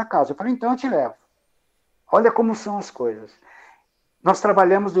volta para casa. Eu falei, então eu te levo. Olha como são as coisas. Nós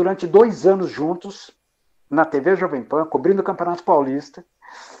trabalhamos durante 2 anos juntos, na TV Jovem Pan, cobrindo o Campeonato Paulista.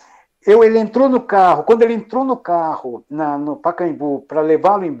 Ele entrou no carro, quando ele entrou no carro, no Pacaembu, para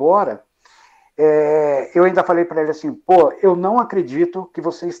levá-lo embora, eu ainda falei para ele assim, pô, eu não acredito que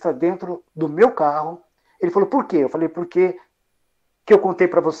você está dentro do meu carro. Ele falou, por quê? Eu falei, porque que eu contei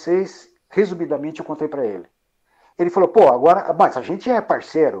para vocês, resumidamente eu contei para ele. Ele falou, pô, agora, mas a gente é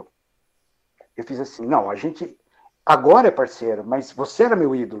parceiro. Eu fiz assim, não, a gente agora é parceiro, mas você era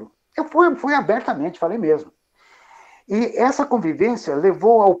meu ídolo. Eu fui abertamente, falei mesmo. E essa convivência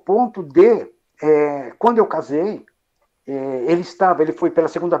levou ao ponto de, quando eu casei, ele foi pela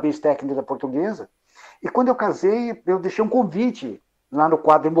segunda vez técnico da Portuguesa, e quando eu casei, eu deixei um convite lá no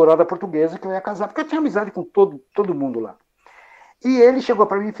quadro Embora da Portuguesa, que eu ia casar, porque eu tinha amizade com todo mundo lá. E ele chegou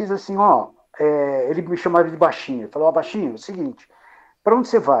para mim e fez assim, ele me chamava de Baixinho, ele falou, Baixinho, é o seguinte, para onde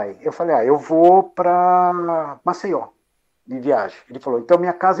você vai? Eu falei, eu vou para Maceió, de viagem. Ele falou, então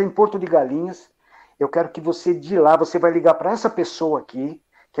minha casa é em Porto de Galinhas, eu quero que você de lá, você vai ligar para essa pessoa aqui,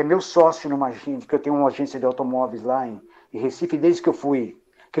 que é meu sócio numa agência, que eu tenho uma agência de automóveis lá em Recife, desde que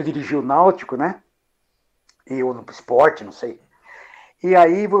eu dirigi o Náutico, né? E o esporte, não sei. E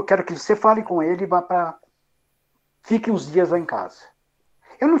aí eu quero que você fale com ele e vá para... Fique uns dias lá em casa.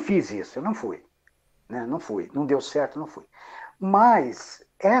 Eu não fiz isso, eu não fui. Né? Não fui, não deu certo, não fui. Mas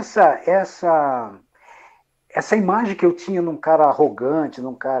essa imagem que eu tinha num cara arrogante,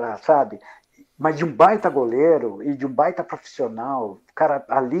 num cara, sabe, mas de um baita goleiro e de um baita profissional, o cara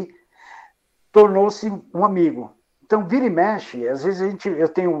ali tornou-se um amigo. Então, vira e mexe, às vezes eu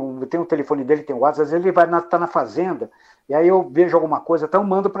tenho o telefone dele, tem o WhatsApp, às vezes ele vai estar na fazenda, e aí eu vejo alguma coisa, então eu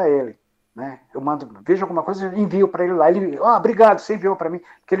mando para ele. Né? Vejo alguma coisa, envio para ele lá. Ele, obrigado, você enviou para mim,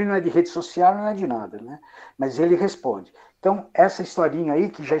 porque ele não é de rede social, não é de nada, né? Mas ele responde. Então, essa historinha aí,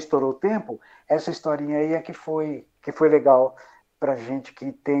 que já estourou o tempo, essa historinha aí é que foi legal para gente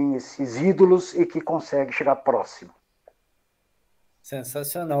que tem esses ídolos e que consegue chegar próximo.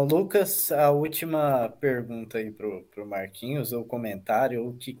 Sensacional. Lucas, a última pergunta aí pro Marquinhos, ou comentário, ou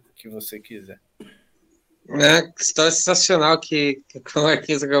o que você quiser. História sensacional que o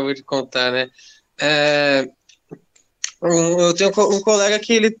Marquinhos acabou de contar, né? Eu tenho um colega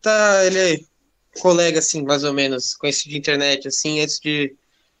que ele é colega, assim, mais ou menos, conhecido de internet, assim, antes de...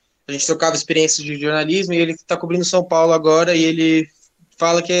 A gente trocava experiências de jornalismo, e ele tá cobrindo São Paulo agora, e ele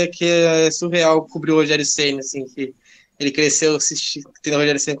fala que é surreal cobrir o Rogério Ceni, assim, que ele cresceu tendo o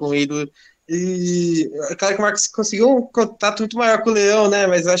Rogério Ceni como ídolo. E é claro que o Marcos conseguiu um contato muito maior com o Leão, né?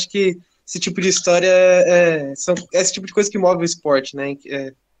 Mas eu acho que esse tipo de história é esse tipo de coisa que move o esporte, né?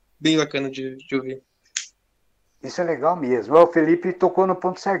 É bem bacana de ouvir. Isso é legal mesmo. O Felipe tocou no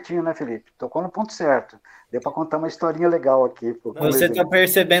ponto certinho, né, Felipe? Tocou no ponto certo. Deu para contar uma historinha legal aqui. Você está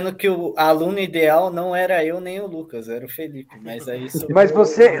percebendo que o aluno ideal não era eu nem o Lucas, era o Felipe. Mas aí Mas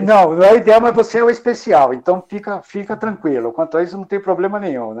você... Não é ideal, mas você é o especial. Então fica tranquilo. Quanto a isso, não tem problema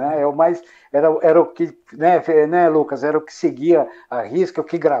nenhum, né? Era o que... Né, Lucas? Era o que seguia a risca, o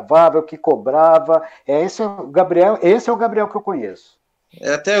que gravava, o que cobrava. Esse é o Gabriel que eu conheço.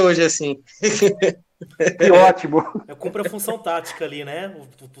 Até hoje é assim. Que ótimo. Cumpre a função tática ali, né?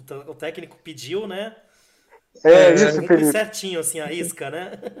 O técnico pediu, né? É isso, Cumpre Felipe. certinho, assim, a isca,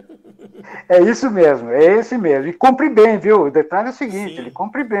 né? É isso mesmo, é esse mesmo. E cumpre bem, viu? O detalhe é o seguinte, ele Sim.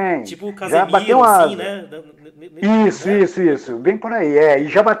 cumpre bem. Tipo o Já bateu Casemiro, assim, asa. né? Isso, Né? isso, isso. Bem por aí. E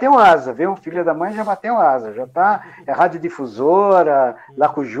já bateu asa, viu? Filha da mãe já bateu asa. Já tá. É radiodifusora, lá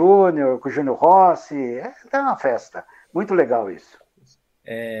com o Júnior Rossi. Tá uma festa. Muito legal isso.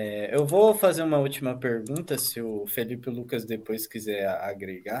 Eu vou fazer uma última pergunta, se o Felipe e o Lucas depois quiser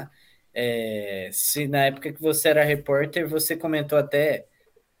agregar. Se na época que você era repórter, você comentou até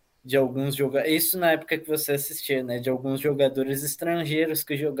de alguns jogadores, isso na época que você assistia, né? De alguns jogadores estrangeiros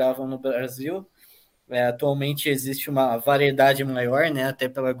que jogavam no Brasil. Atualmente existe uma variedade maior, né? Até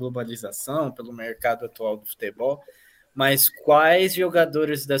pela globalização, pelo mercado atual do futebol. Mas quais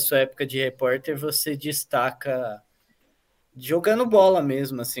jogadores da sua época de repórter você destaca jogando bola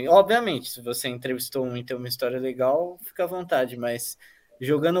mesmo, assim? Obviamente, se você entrevistou um e tem uma história legal, fica à vontade, mas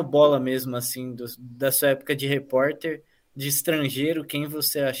jogando bola mesmo, assim, da sua época de repórter, de estrangeiro, quem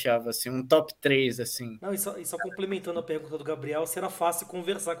você achava, assim, um top 3 assim? Não, e só complementando a pergunta do Gabriel, se era fácil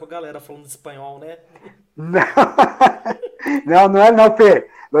conversar com a galera falando espanhol, né? Não, não é não, Fê.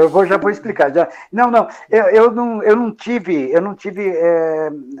 Já vou explicar. Não,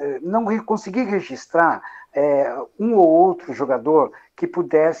 não consegui registrar um ou outro jogador que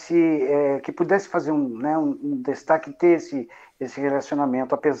pudesse fazer um destaque, ter esse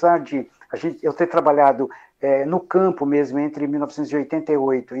relacionamento, apesar de eu ter trabalhado no campo mesmo entre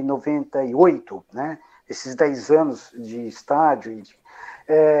 1988 e 98, né? Esses 10 anos de estádio,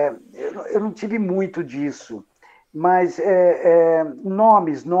 eu não tive muito disso, mas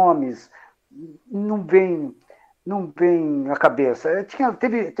nomes não vem à cabeça.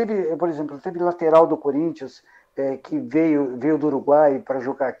 Teve, por exemplo, teve lateral do Corinthians que veio do Uruguai para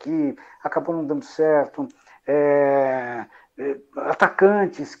jogar aqui, acabou não dando certo.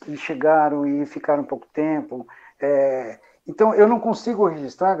 Atacantes que chegaram e ficaram pouco tempo. Então, eu não consigo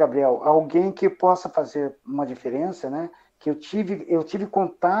registrar, Gabriel, alguém que possa fazer uma diferença, né? Que eu tive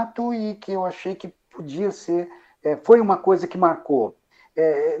contato e que eu achei que podia ser, foi uma coisa que marcou.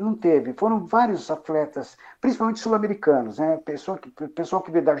 Não teve, foram vários atletas, principalmente sul-americanos, né? Pessoal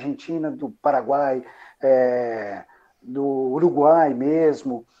que veio da Argentina, do Paraguai, do Uruguai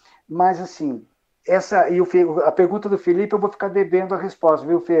mesmo, mas assim, a pergunta do Felipe eu vou ficar devendo a resposta,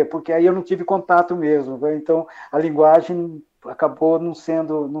 viu, Fê? Porque aí eu não tive contato mesmo, né? Então a linguagem acabou não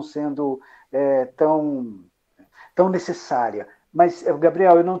sendo tão necessária. Mas,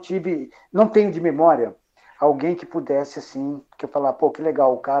 Gabriel, eu não tenho de memória alguém que pudesse, assim, que eu falar, pô, que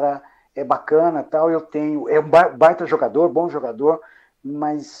legal, o cara é bacana, tal, é um baita jogador, bom jogador,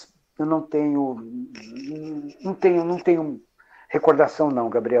 mas eu não tenho recordação não,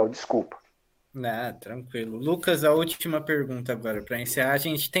 Gabriel, desculpa. Tranquilo. Lucas, a última pergunta agora, para encerrar. A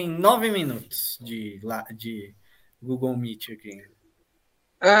gente tem 9 minutos de Google Meet aqui.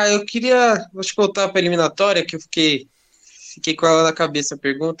 Eu queria, acho que voltar para a eliminatória, que eu fiquei com ela na cabeça a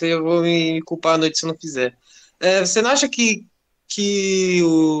pergunta e eu vou me culpar à noite se eu não fizer. Você não acha que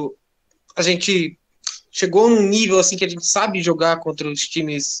a gente chegou num nível assim que a gente sabe jogar contra os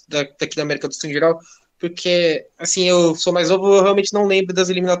times daqui da América do Sul em geral? Porque, assim, eu sou mais novo, eu realmente não lembro das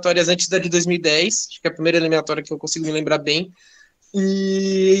eliminatórias antes da de 2010, acho que é a primeira eliminatória que eu consigo me lembrar bem.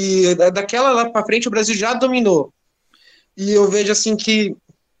 E daquela lá para frente o Brasil já dominou. E eu vejo assim que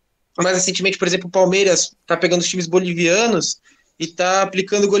mais recentemente, por exemplo, o Palmeiras tá pegando os times bolivianos e tá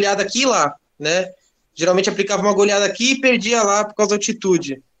aplicando goleada aqui e lá, né? Geralmente aplicava uma goleada aqui e perdia lá por causa da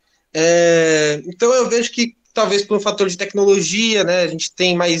altitude. Então eu vejo que talvez por um fator de tecnologia, né? A gente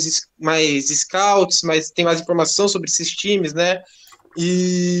tem mais scouts, tem mais informação sobre esses times, né?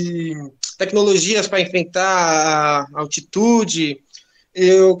 E tecnologias para enfrentar a altitude.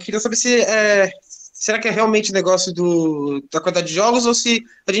 Eu queria saber se será que é realmente negócio da quantidade de jogos ou se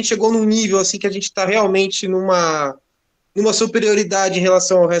a gente chegou num nível assim que a gente está realmente numa superioridade em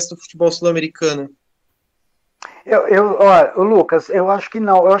relação ao resto do futebol sul-americano? Lucas, eu acho que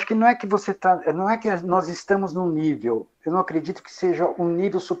não. Eu acho que não é que não é que nós estamos num nível. Eu não acredito que seja um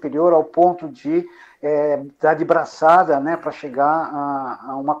nível superior ao ponto de dar de braçada, né, para chegar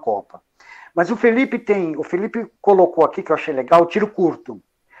a uma Copa. Mas o Felipe colocou aqui, que eu achei legal, o tiro curto,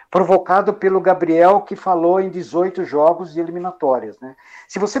 provocado pelo Gabriel, que falou em 18 jogos de eliminatórias, né?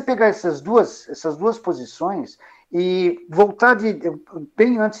 Se você pegar essas duas posições e voltar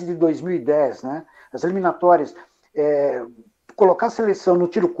bem antes de 2010, né? As eliminatórias, colocar a seleção no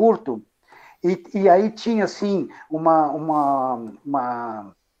tiro curto, e aí tinha, assim, um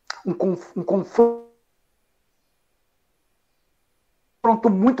confronto confronto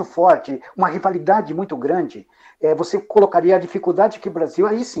muito forte, uma rivalidade muito grande, você colocaria a dificuldade que o Brasil,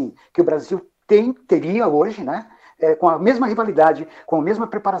 aí sim, que o Brasil teria hoje, né? Com a mesma rivalidade, com a mesma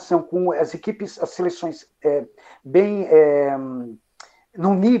preparação, com as equipes, as seleções bem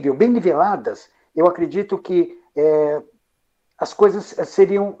num nível, bem niveladas, eu acredito que as coisas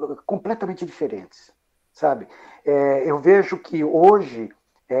seriam completamente diferentes, sabe? Eu vejo que hoje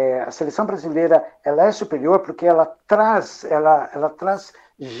a seleção brasileira ela é superior porque ela traz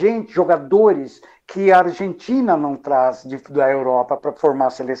gente, jogadores que a Argentina não traz da Europa para formar a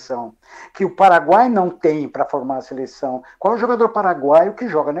seleção, que o Paraguai não tem para formar a seleção. Qual é o jogador paraguaio que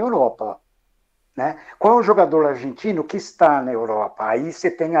joga na Europa? Né? Qual é o jogador argentino que está na Europa? Aí você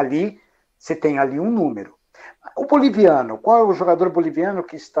tem ali um número. O boliviano, qual é o jogador boliviano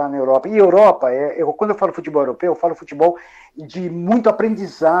que está na Europa? E Europa, quando eu falo futebol europeu, eu falo futebol de muito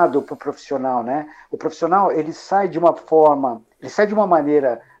aprendizado para o profissional, né? O profissional, ele sai de uma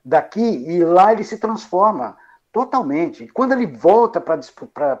maneira daqui e lá ele se transforma totalmente. Quando ele volta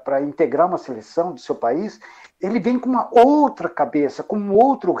para integrar uma seleção do seu país, ele vem com uma outra cabeça, com um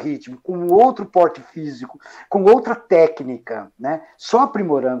outro ritmo, com um outro porte físico, com outra técnica, né? Só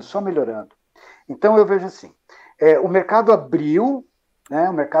aprimorando, só melhorando. Então eu vejo assim, o mercado abriu, né?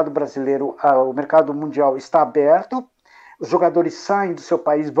 O mercado brasileiro, o mercado mundial está aberto, os jogadores saem do seu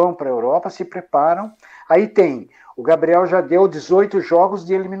país, vão para a Europa, se preparam. Aí tem, o Gabriel já deu 18 jogos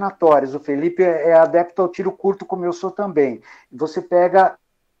de eliminatórias, o Felipe é adepto ao tiro curto, como eu sou também. Você pega a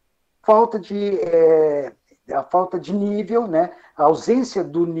falta de nível, né? A ausência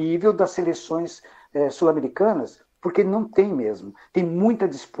do nível das seleções sul-americanas, porque não tem mesmo. Tem muita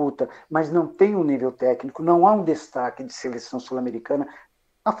disputa, mas não tem um nível técnico, não há um destaque de seleção sul-americana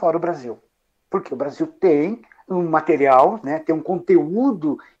afora o Brasil. Porque o Brasil tem um material, né, tem um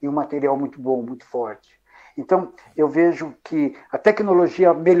conteúdo e um material muito bom, muito forte. Então, eu vejo que a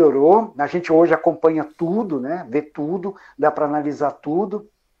tecnologia melhorou, a gente hoje acompanha tudo, né, vê tudo, dá para analisar tudo,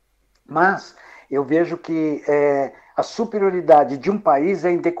 mas eu vejo que a superioridade de um país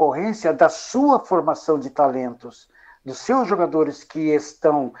é em decorrência da sua formação de talentos, dos seus jogadores que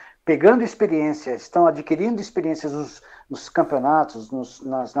estão pegando experiência, estão adquirindo experiências nos campeonatos,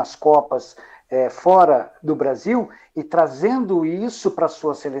 nas Copas fora do Brasil e trazendo isso para a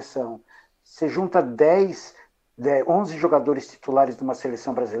sua seleção. Você junta 11 jogadores titulares de uma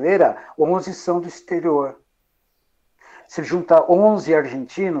seleção brasileira, 11 são do exterior. Você junta 11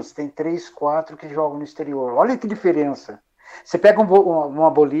 argentinos, tem 3, 4 que jogam no exterior. Olha que diferença. Você pega uma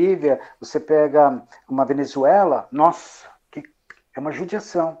Bolívia, você pega uma Venezuela, nossa, é uma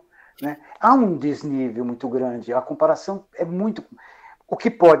judiação. Né? Há um desnível muito grande, a comparação é muito... O que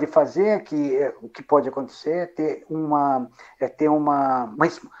pode fazer, o que pode acontecer é ter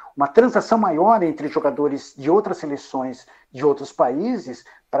uma transação maior entre jogadores de outras seleções de outros países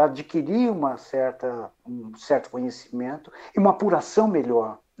para adquirir um certo conhecimento e uma apuração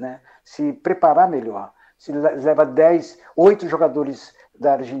melhor, né? Se preparar melhor. Se leva 8 jogadores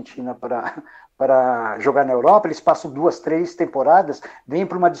da Argentina para jogar na Europa, eles passam 2, 3 temporadas, vêm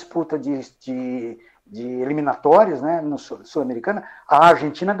para uma disputa de eliminatórias, né, no Sul-Americana, a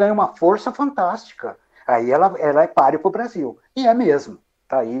Argentina ganha uma força fantástica. Aí ela é páreo para o Brasil. E é mesmo.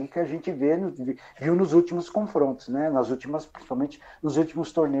 Está aí que a gente viu nos últimos confrontos, né, principalmente nos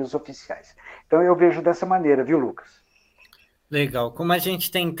últimos torneios oficiais. Então eu vejo dessa maneira, viu, Lucas? Legal. Como a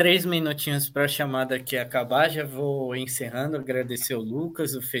gente tem 3 minutinhos para a chamada aqui acabar, já vou encerrando, agradecer o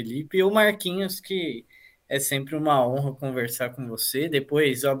Lucas, o Felipe e o Marquinhos, que é sempre uma honra conversar com você.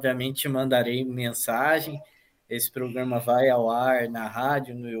 Depois, obviamente, mandarei mensagem. Esse programa vai ao ar na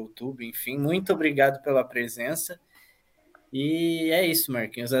rádio, no YouTube, enfim. Muito obrigado pela presença. E é isso,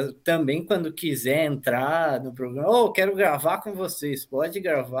 Marquinhos. Também, quando quiser entrar no programa, quero gravar com vocês. Pode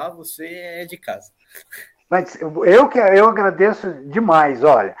gravar, você é de casa. Mas eu agradeço demais.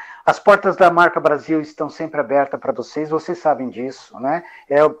 Olha, as portas da Marca Brasil estão sempre abertas para vocês sabem disso, né?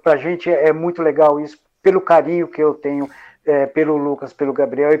 Para a gente é muito legal isso, pelo carinho que eu tenho pelo Lucas, pelo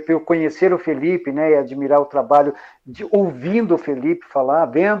Gabriel, e pelo conhecer o Felipe, né? E admirar o trabalho, ouvindo o Felipe falar,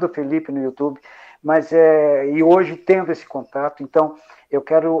 vendo o Felipe no YouTube, e hoje tendo esse contato. Então, eu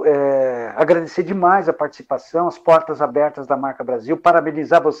quero agradecer demais a participação, as portas abertas da Marca Brasil,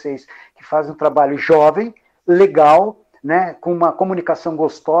 parabenizar vocês que fazem um trabalho jovem, legal, né, com uma comunicação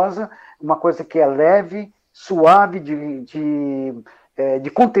gostosa, uma coisa que é leve, suave, de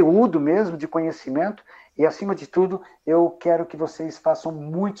conteúdo mesmo, de conhecimento, e acima de tudo, eu quero que vocês façam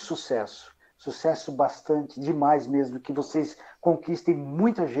muito sucesso bastante, demais mesmo, que vocês conquistem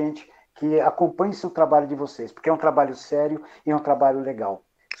muita gente que acompanhe o trabalho de vocês, porque é um trabalho sério e é um trabalho legal.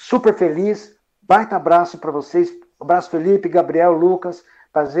 Super feliz, baita abraço para vocês, abraço, Felipe, Gabriel, Lucas.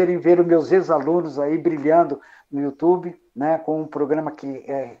 Prazer em ver os meus ex-alunos aí brilhando no YouTube, né, com um programa que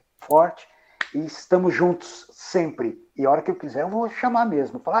é forte. E estamos juntos sempre. E a hora que eu quiser, eu vou chamar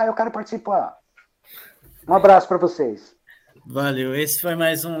mesmo. Falar, eu quero participar. Um abraço para vocês. Valeu. Esse foi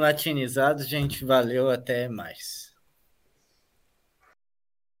mais um Latinizado, gente. Valeu, até mais.